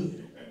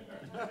womanhood.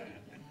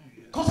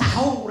 Because I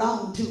hold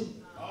on to it.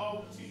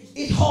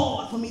 It's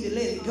hard for me to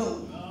let it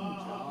go.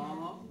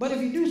 But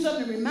if you do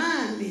something to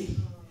remind me,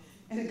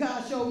 and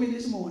God showed me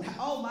this morning,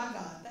 oh my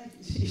God, thank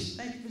you, Jesus.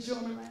 Thank you for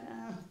showing me right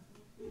now.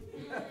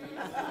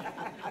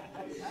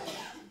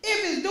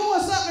 If it's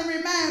doing something to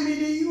remind me,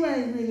 then you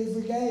ain't really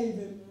forgave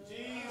him.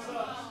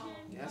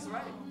 That's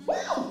right.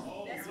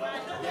 Well, That's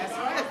right. That's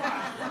right.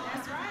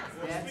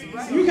 That's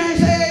right. you can't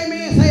say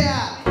amen, say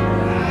out.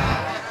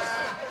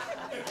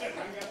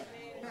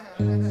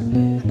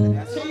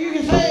 So you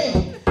can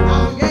say,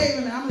 I forgave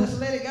him and I'm just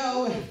let it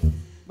go.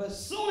 But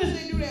as soon as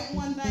they do that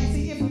one thing,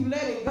 see, if you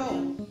let it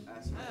go,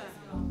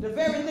 the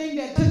very thing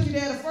that took you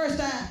there the first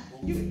time,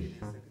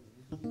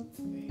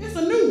 it's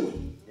a new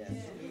one.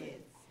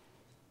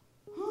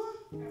 Huh?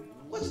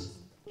 What's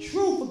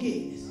true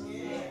forgiveness?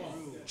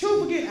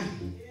 True forgiveness.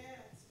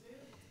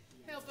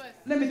 Help us.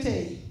 Let me tell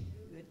you.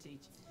 Good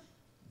teacher.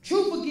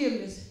 True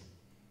forgiveness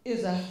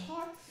is a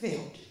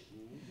heartfelt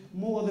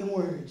more than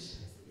words.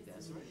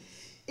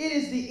 It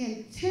is the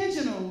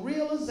intentional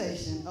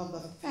realization of the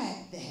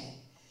fact that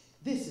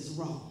this is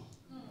wrong.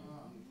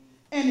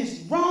 And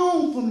it's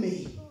wrong for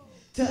me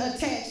to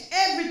attach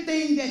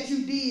everything that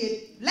you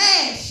did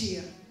last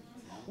year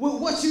with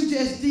what you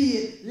just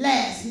did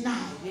last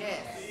night.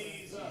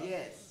 Yes.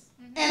 Yes.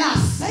 And I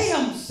say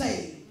I'm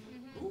saved.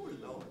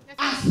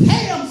 I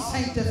say I'm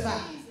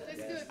sanctified.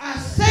 I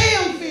say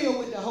I'm filled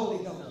with the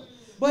Holy Ghost.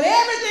 But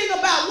everything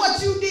about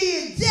what you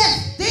did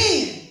just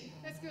then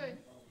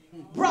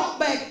brought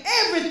back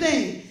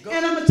everything.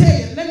 And I'm going to tell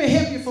you, let me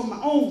help you from my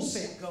own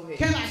self.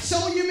 Can I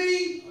show you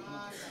me?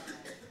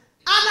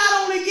 I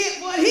not only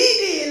get what he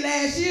did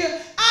last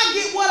year, I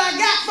get what I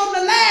got from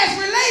the last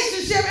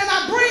relationship, and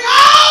I bring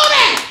all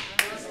that.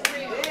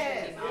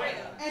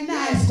 And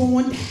now it's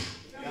going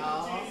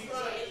down.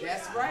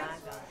 That's right.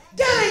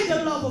 That ain't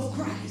the love of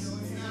Christ.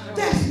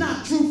 That's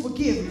not true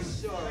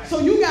forgiveness. So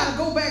you got to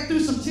go back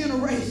through some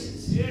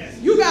generations.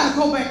 You got to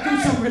go back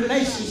through some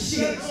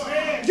relationships.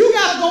 You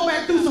got to go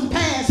back through some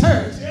past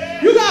hurts.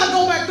 You got to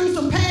go back through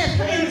some past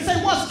pain and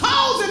say, what's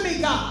causing me,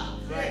 God?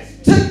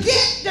 To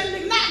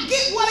not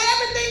get what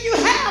everything you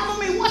have for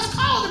me. What's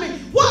causing me?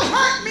 What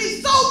hurt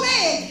me so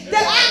bad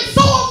that I'm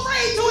so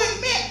afraid to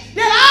admit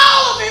that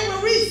all of it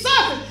will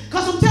resurface?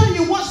 Because I'm telling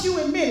you, once you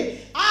admit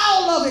it,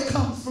 all of it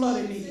comes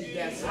flooding in.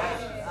 That's right.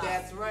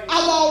 That's right.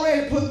 I've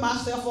already put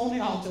myself on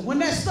the altar. When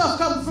that stuff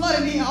comes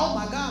flooding in, oh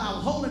my God, I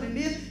was holding in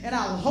this, and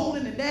I was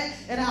holding in that,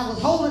 and I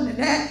was holding in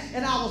that,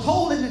 and I was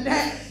holding in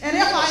that. And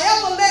if I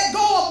ever let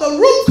go of the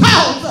root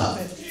cause of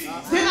it,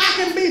 then I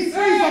can be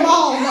free from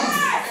all of it.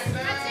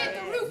 That's it,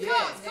 the root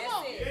cause. Come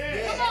on.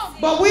 Come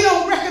on. But we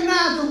don't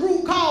recognize the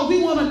root cause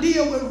we want to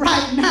deal with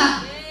right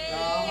now.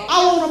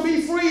 I want to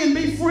be free and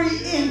be free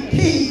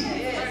indeed.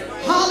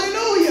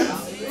 Hallelujah.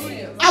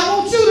 I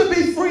want you to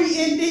be free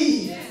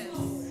indeed.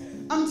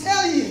 I'm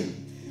telling you,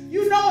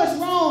 you know it's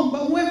wrong,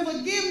 but when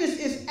forgiveness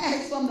is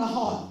asked from the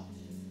heart,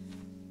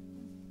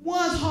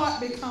 one's heart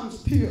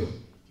becomes pure.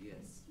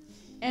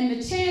 And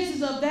the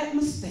chances of that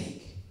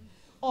mistake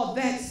or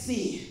that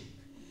sin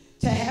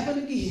to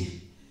happen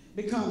again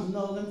becomes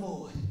null and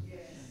void.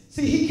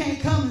 See, he can't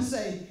come and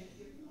say,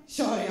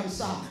 Shorty, I'm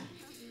sorry,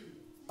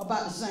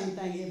 about the same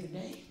thing every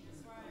day.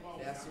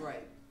 That's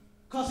right.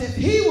 Because if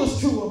he was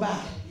true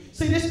about it,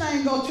 see, this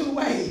thing go two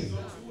ways.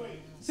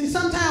 See,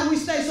 sometimes we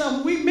say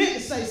something, we meant to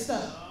say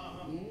stuff.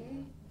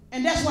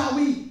 And that's why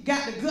we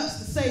got the guts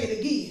to say it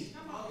again.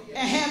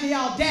 And have the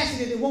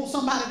audacity to want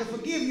somebody to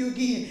forgive you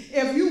again.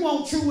 If you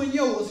want true in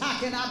yours, how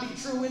can I be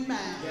true in mine?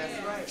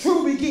 That's right.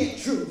 True beget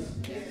truth.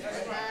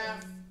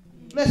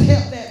 Let's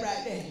help that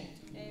right there.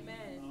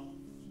 Amen.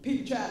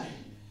 People try to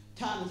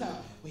time and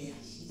time. Well,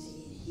 she said,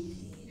 he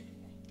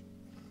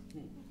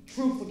said.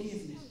 True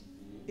forgiveness,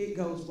 it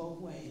goes both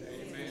ways.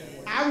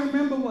 Amen. I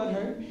remember what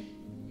hurt me.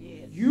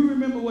 You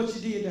remember what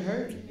you did to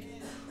hurt.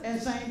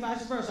 And same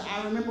vice versa.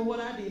 I remember what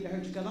I did to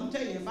hurt you. Because I'm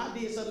telling you, if I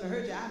did something to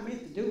hurt you, I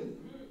meant to do it.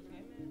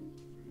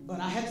 But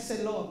I had to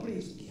say, Lord,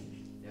 please forgive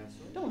me.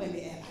 Don't let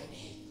me act like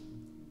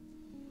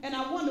that. And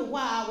I wonder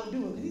why I would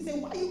do it. Because he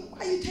said,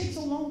 why you take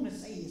so long to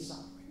say you're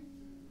sorry?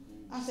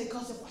 I said,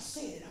 because if I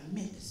said it, I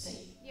meant to say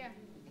it. Yeah.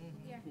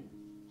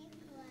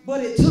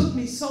 But it took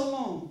me so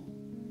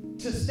long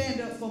to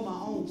stand up for my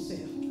own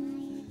self.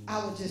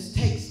 I would just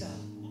take stuff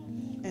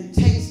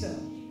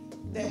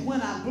that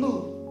when I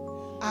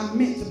blew, I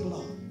meant to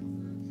blow.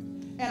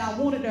 And I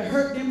wanted to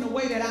hurt them the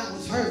way that I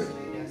was hurt.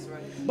 That's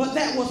right. But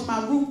that was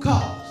my root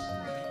cause.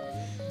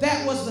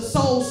 That was the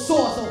sole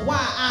source of why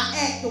I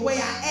act the way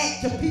I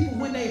act to people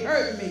when they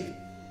hurt me.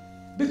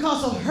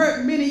 Because of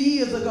hurt many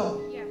years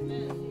ago. Yeah.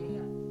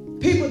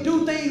 People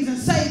do things and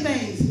say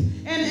things.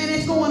 And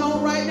it's going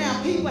on right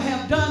now. People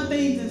have done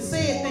things and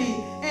said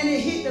things. And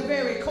it hit the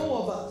very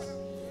core of us.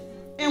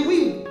 And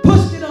we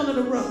pushed it under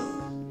the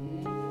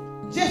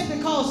rug. Just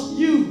because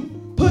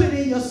you put it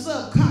in your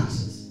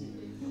subconscious.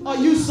 Or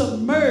you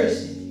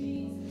submerged it.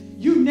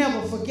 You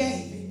never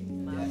forgave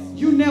it.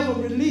 You never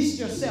released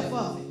yourself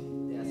of it.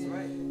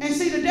 And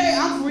see, today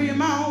I'm free in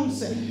my own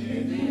self.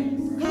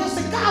 Because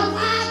I said, God,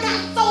 why I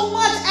got so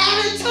much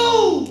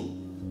attitude?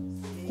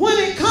 When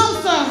it comes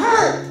to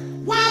hurt,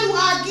 why do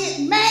I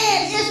get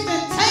mad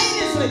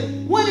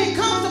instantaneously when it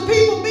comes to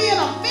people being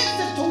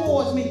offensive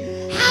towards me?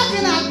 How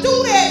can I do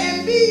that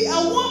and be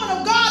a woman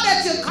of God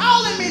that you're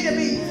calling me to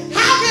be?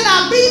 How can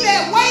I be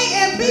that way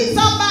and be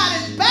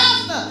somebody's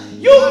pastor?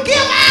 You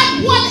give out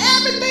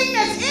everything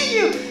that's in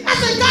you. I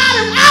said, God,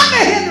 if I'm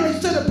the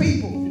hindrance to the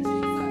people,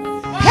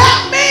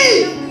 help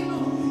me.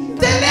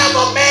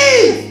 Deliver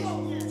me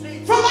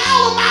from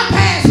all of my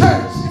past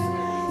hurts,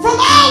 from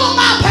all of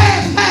my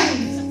past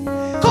pains.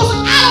 Because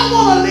I don't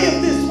want to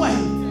live this way.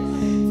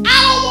 I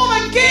don't want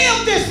to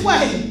give this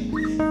way.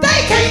 They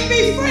can't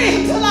be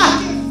free until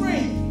I get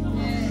free.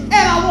 And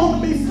I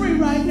want to be free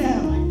right now.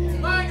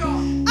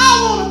 I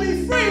want to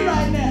be free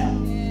right now.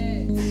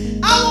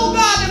 I want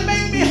God to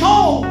make me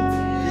whole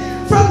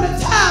from the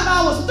time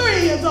I was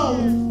 3 years old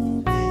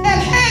and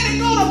hand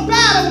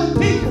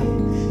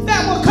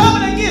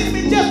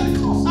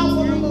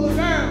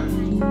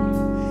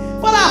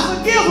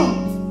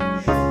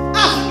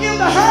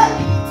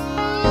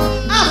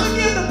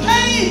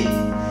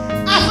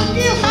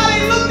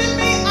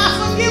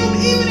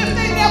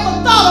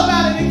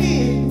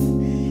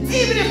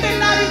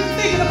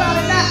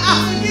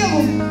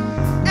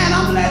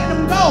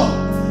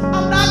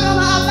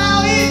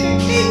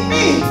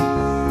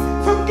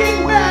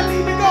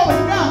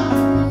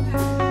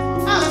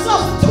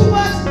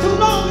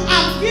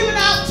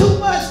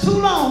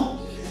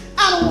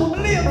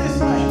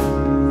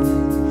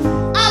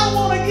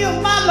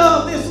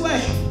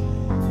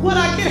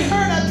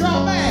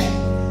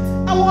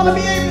I want to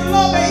be able to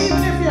love me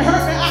even if you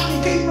hurt me. I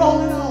can keep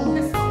rolling on.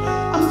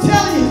 I'm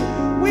telling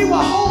you, we will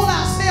hold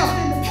ourselves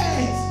in the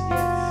past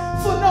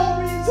for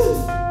no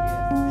reason.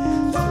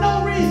 For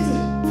no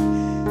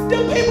reason.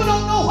 Them people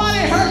don't know why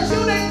they hurt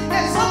you,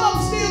 and some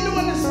of them still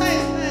doing the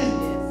same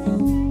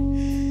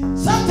thing.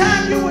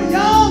 Sometimes you were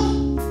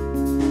young,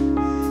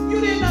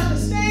 you didn't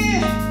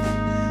understand.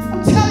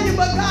 I'm telling you,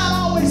 but God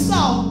always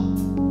saw.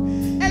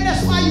 And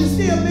that's why you're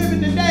still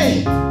living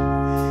today.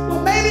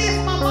 Well, maybe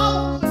if my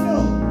mama would have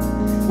known.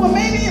 Well,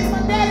 maybe if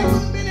my daddy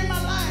would have been in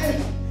my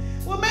life.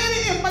 Well,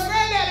 maybe if my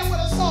granddaddy would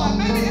have saw it.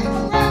 Maybe if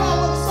my grandma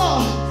would have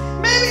saw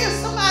it. Maybe if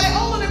somebody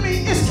older than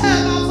me, it's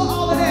time out for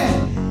all of that.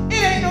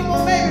 It ain't no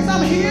more babies.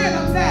 I'm here and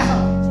I'm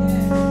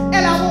now.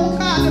 And I want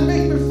God to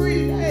make me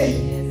free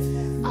today.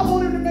 I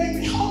want him to make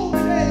me whole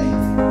today.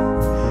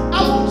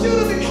 I want you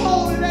to be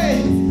whole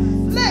today.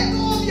 Let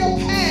go of your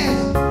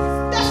past.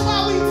 That's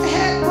why we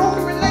had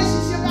broken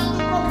relationship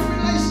after broken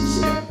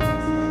relationship.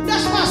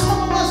 That's why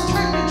some of us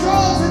turn to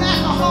drugs and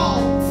alcohol.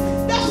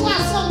 That's why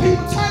some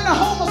people turn to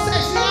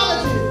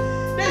homosexuality.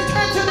 They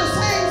turn to the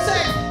same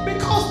sex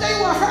because they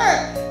were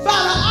hurt by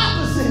the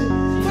opposite.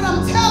 But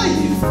I'm telling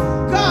you,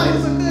 God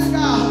is a good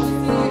God.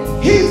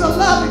 He's a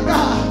loving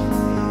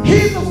God.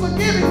 He's a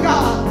forgiving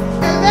God.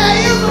 And there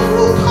is a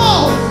root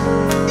cause.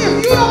 If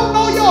you don't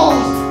know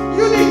yours,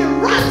 you need to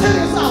run to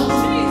this altar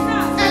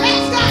and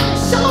ask God to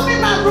show me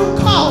my root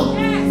cause.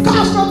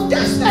 Because from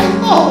this day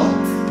forward,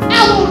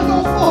 I want to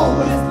go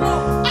forward.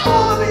 I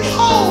want to be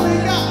whole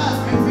in God.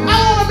 I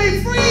want to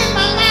be free in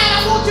my mind.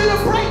 I want you to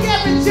break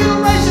every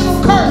generational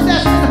curse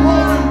that's been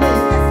holding me.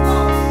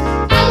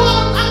 I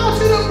want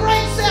you to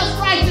break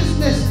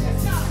self-righteousness.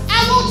 I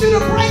want you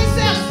to break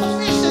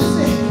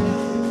self-sufficiency.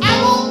 I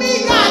want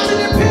me, God, to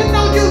depend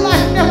on you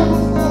like never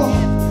before.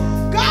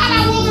 God,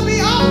 I want to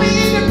be only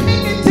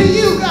independent to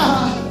you,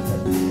 God.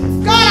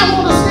 God, I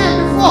want to stand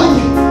before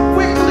you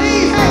with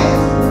clean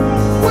hands,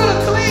 with a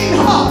clean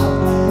heart.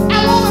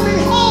 I want to be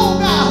whole,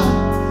 God.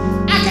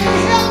 I can't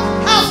help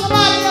how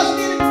somebody else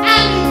did it. I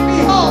need to be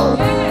whole.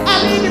 I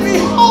need to be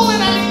whole,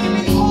 and I need to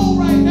be whole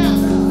right now,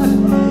 God.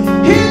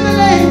 In the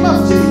name of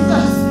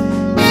Jesus.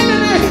 In the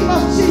name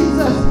of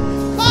Jesus.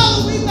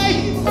 Father, we thank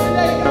you for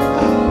today, God.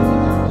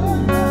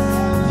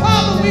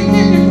 Father, we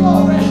give you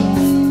glory.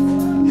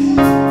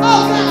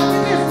 Oh, God, we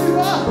lift you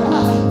up,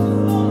 God.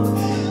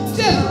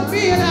 Just for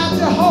being our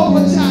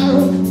Jehovah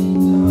Jireh.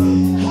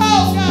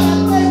 Oh, God, I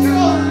thank you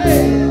all today.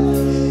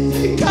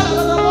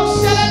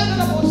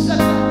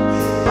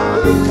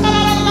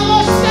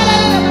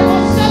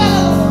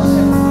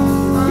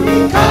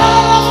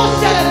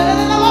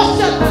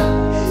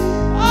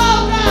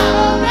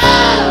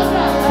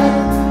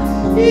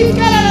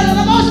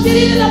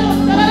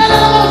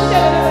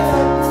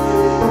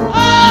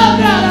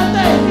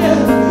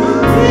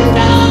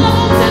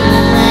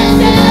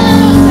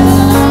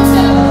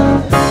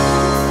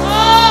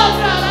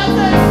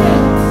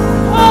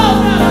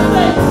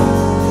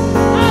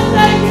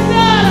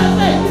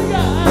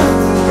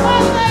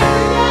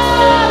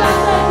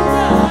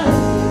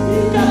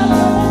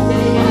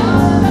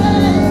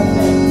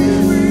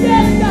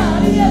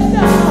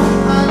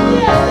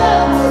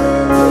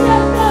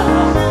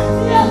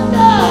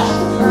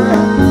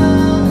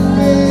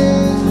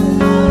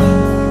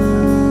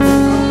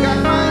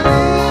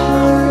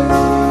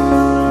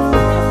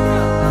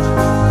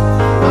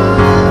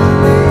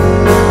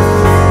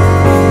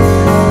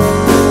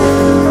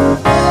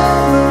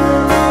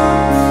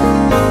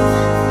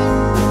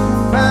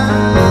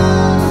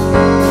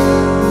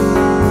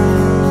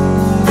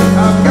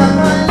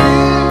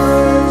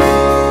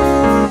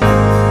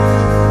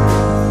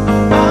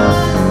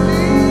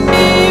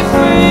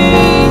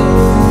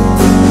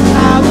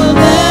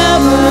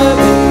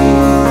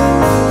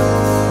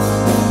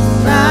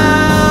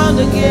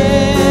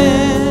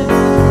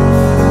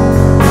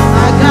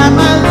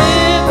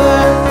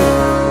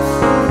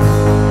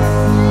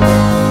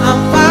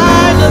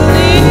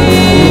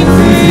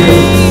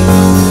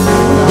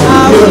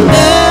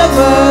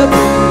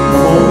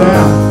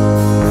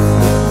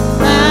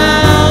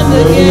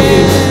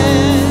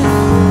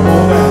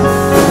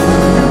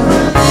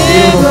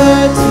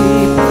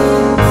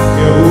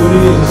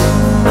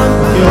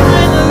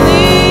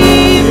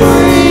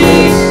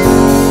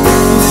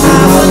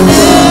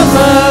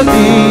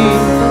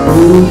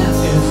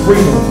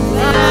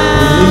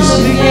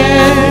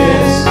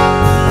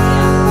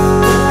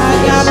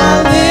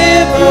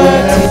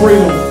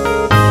 Freedom.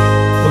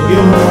 Forgive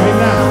him right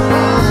now.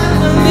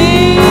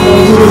 Come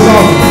on to this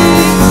altar.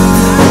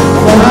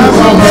 Come on to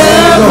this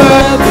altar.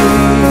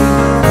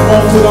 Come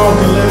on to the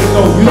altar and let it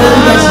go. You know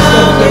you got some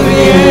stuff that they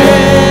get.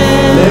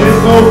 Let it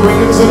go. Bring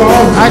it to the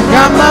altar. I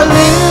got my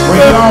liver. Bring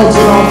it all to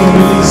the altar and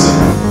release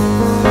it.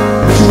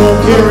 But you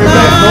won't carry it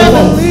back no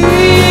more.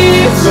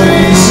 So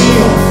when you see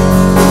him,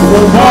 you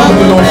won't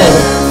bother me no more.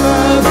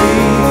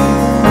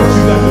 But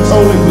you got to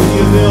totally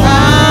forgive them.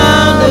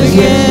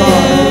 Again.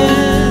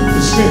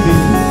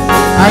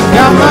 I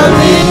got my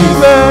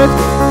liver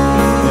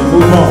and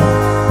move on.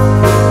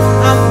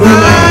 I'm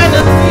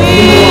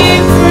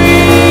finally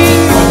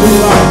free,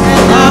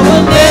 and I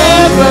will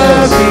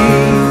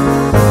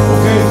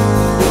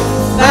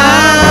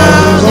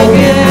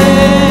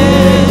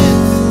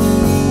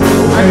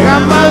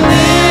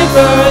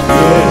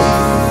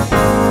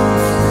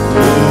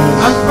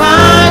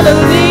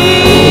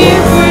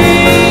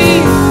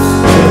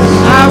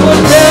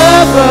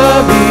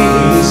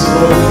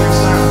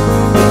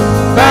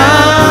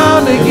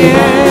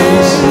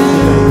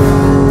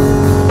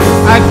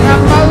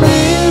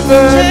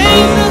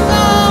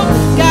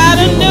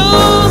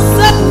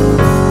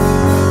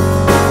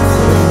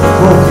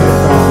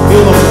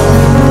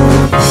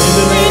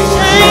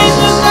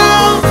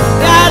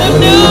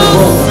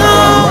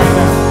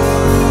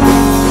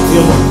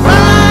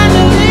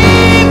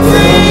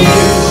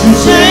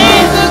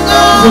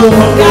Fill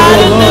them up with got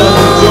your a love new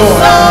and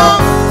joy.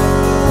 song.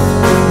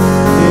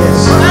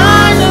 Yes.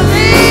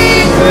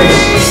 Finally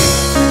free,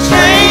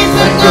 chains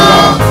are Thank you,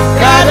 gone, God.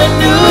 got a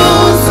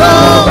new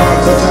song.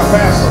 God, touch our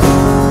pastor.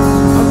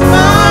 I'm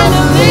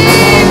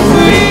finally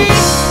free,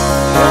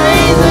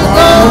 chains are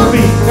gone,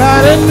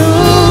 got a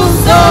new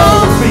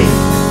song. Feet.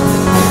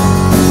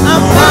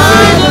 I'm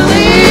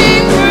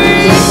finally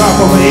free, To the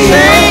top of the head.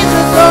 chains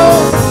are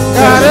gone,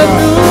 got a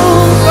new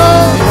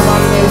song. In the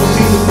mighty name of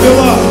Jesus, fill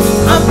up.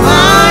 I'm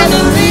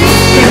finally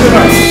Stand it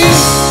up. free,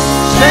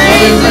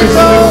 chains are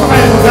gone,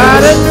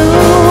 got a new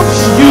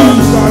song.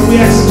 Use, God, we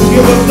ask that you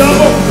give us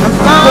double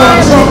for our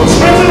trouble.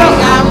 Stand it up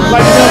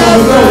like never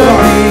before,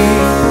 God.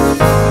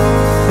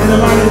 In the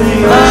mighty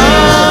name of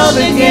Found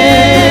Jesus.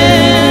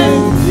 again,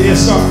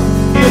 Yes, God.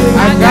 Healing,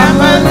 I got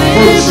my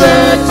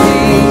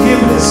liberty.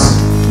 forgiveness,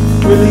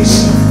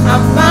 release.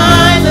 I'm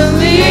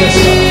finally Yes,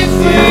 God.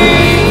 In the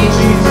name free. of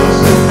Jesus.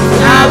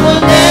 I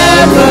will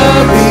never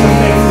be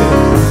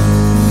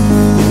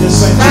In this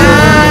sanctuary.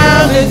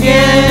 found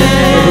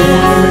again.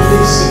 Everyone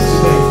release it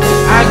today.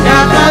 I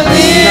got my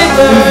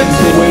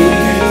liberty.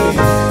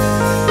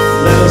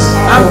 Let us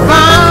I'm operate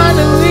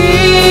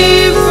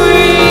finally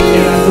free.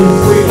 in our new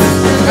freedom.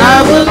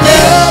 I will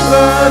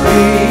never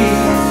be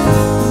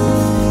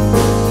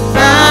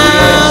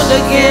found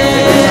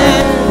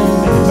again.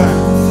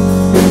 Anytime.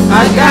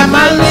 I got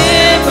my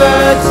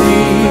liberty.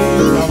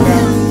 Y'all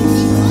got it.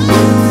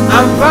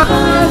 I'm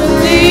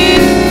finally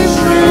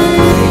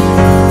free,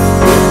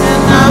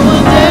 and I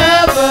will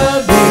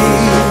never be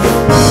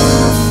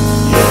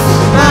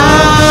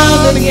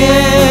found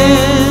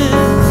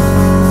again.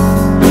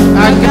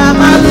 I got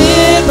my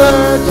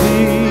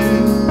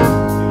liberty.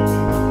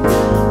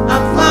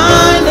 I'm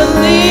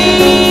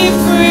finally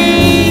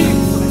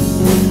free.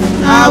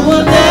 I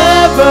will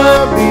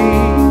never be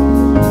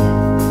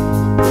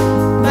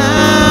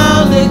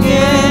found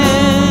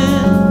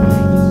again.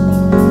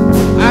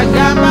 I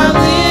got my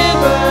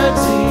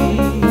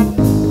liberty.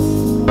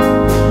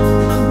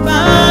 I'm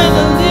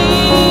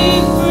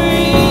finally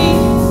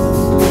free,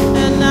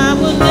 and I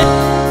will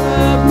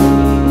never be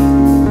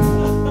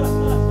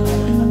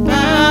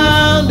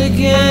found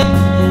again.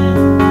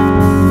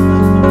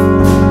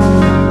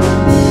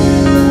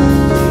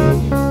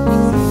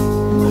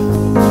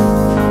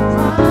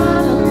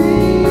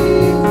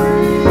 Finally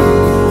free.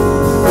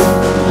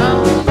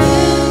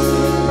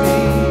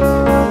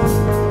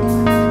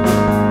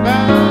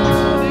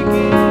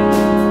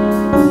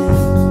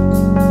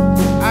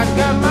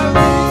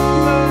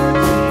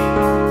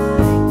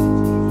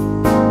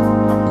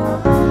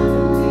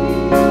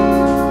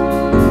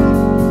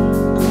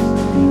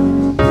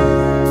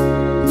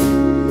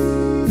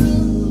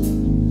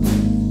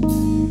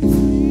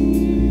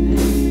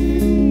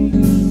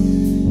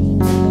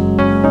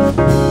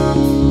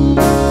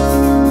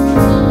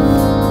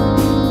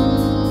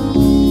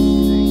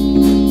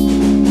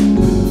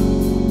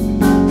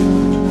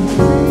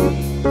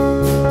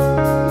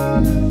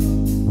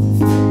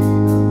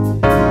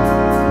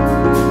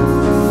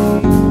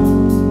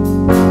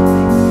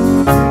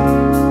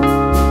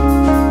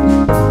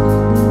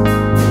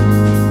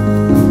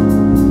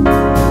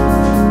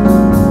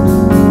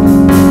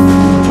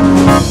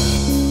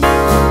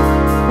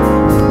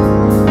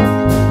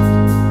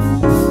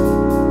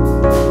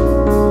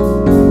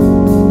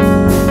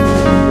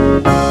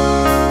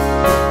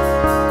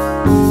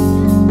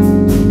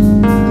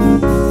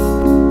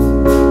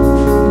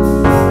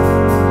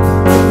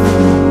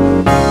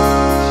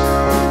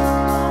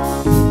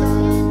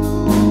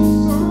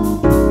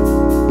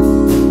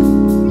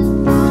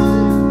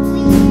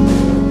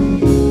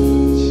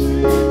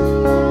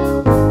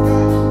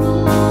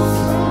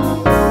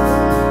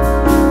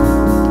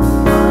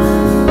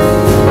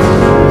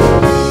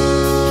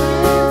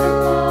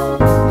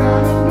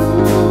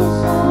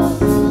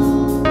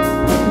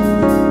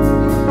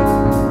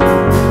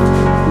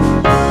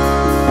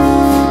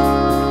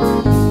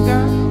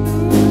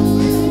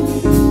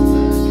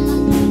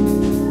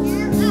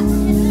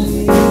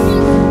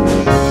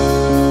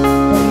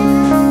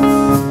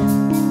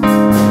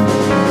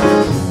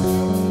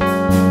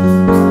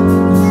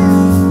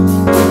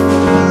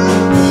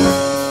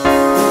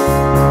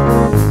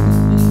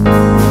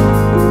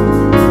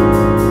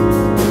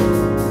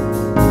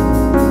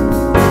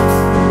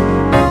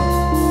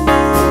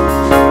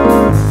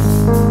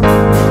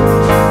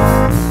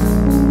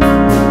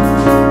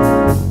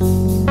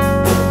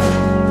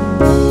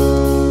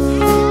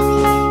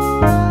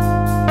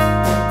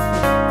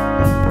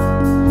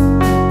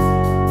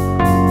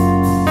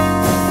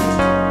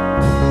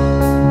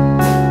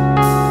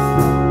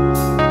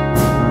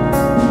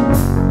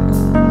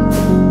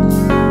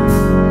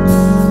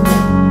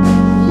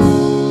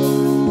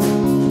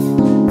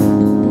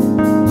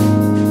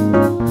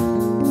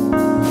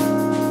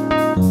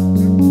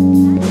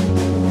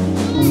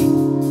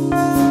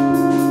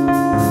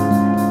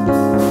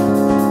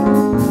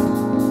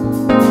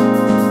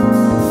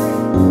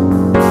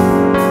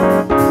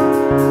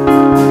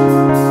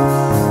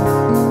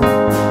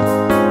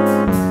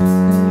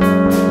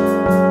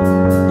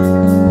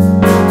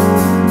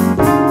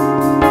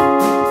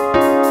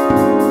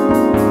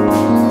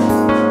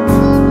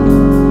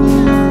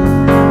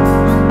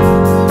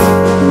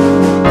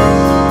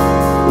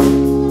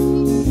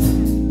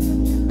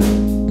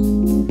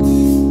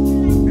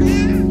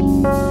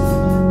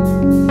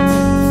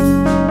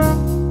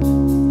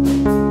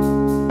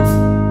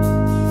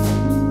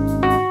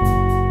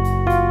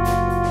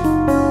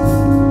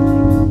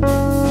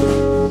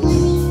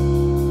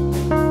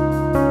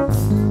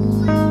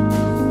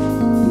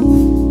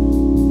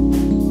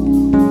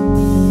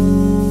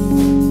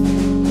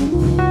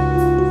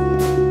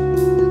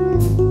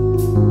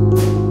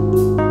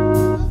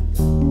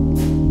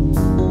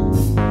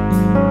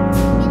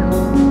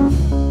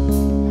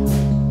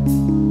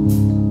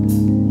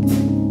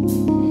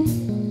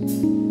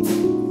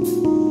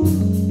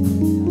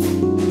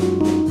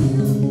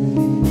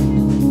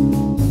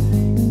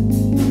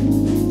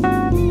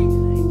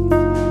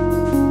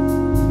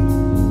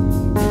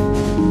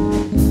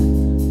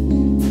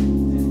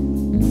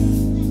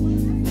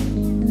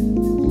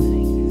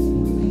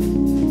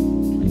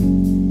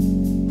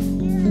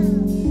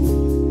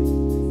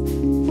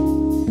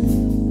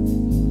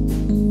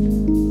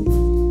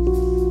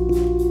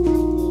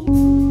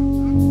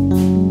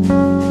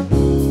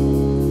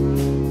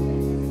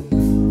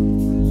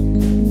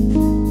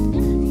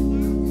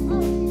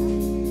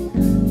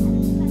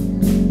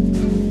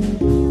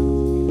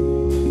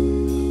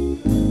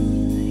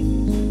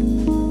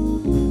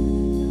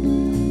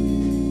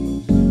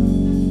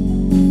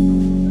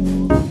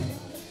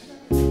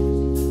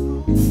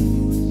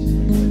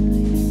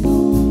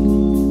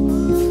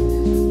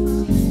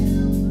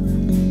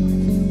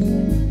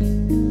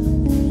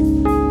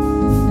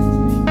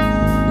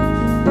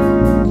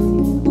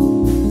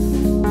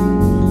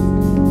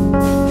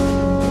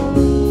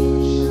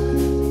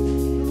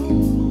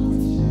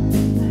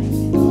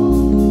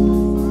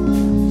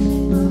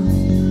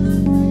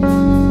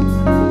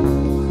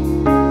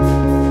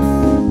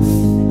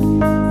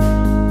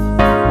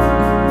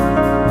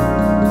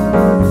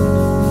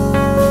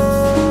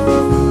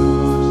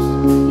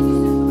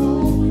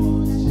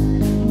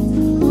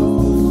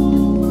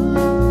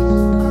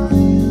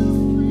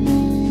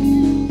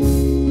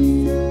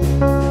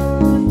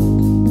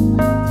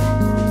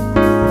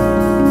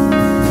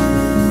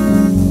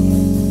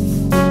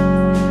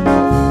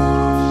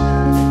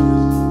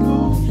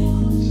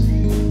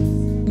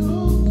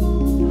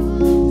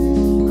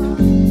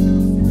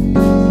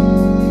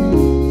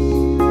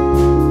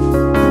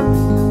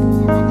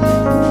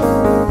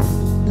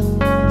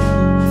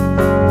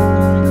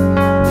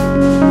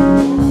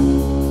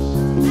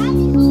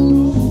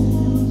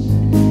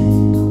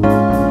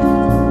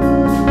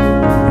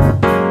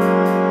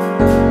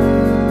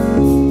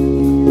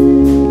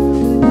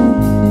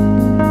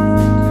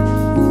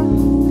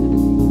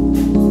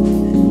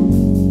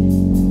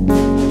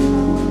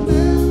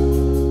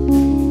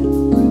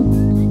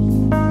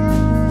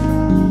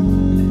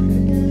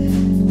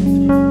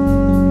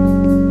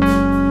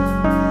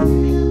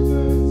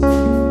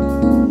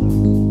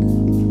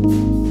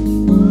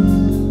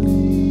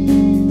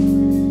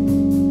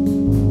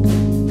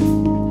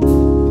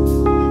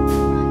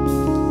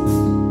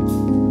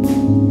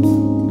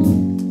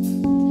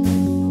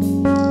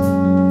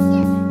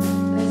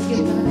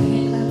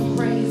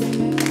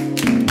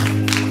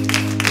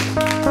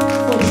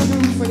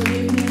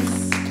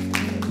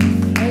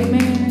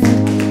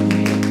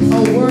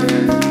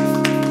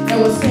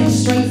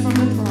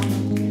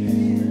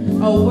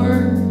 A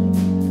word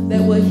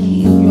that will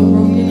heal your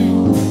broken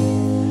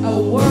heart.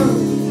 A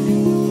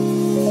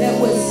word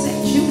that will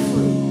set you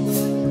free.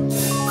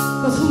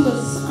 Because who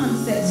the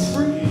Son sets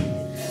free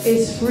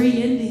is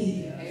free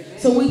indeed.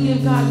 So we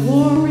give God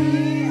glory,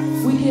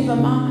 we give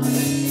him honor,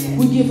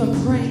 we give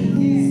him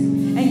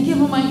praise, and give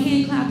him a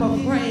hand clap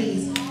of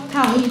praise.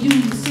 How he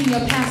used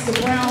Senior Pastor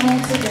Brown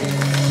on today.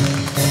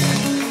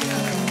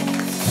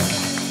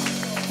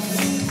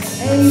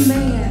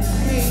 Amen.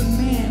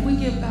 Amen. We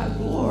give God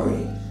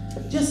glory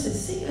just to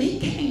see. He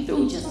came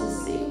through just to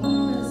see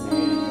us.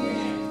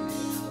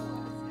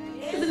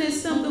 Isn't it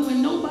something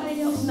when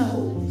nobody else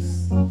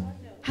knows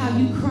how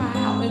you cry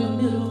out in the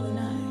middle of the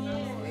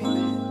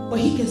night? But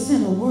he can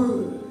send a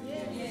word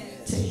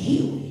to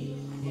heal you,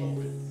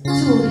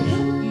 to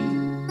help you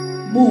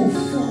move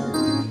forward.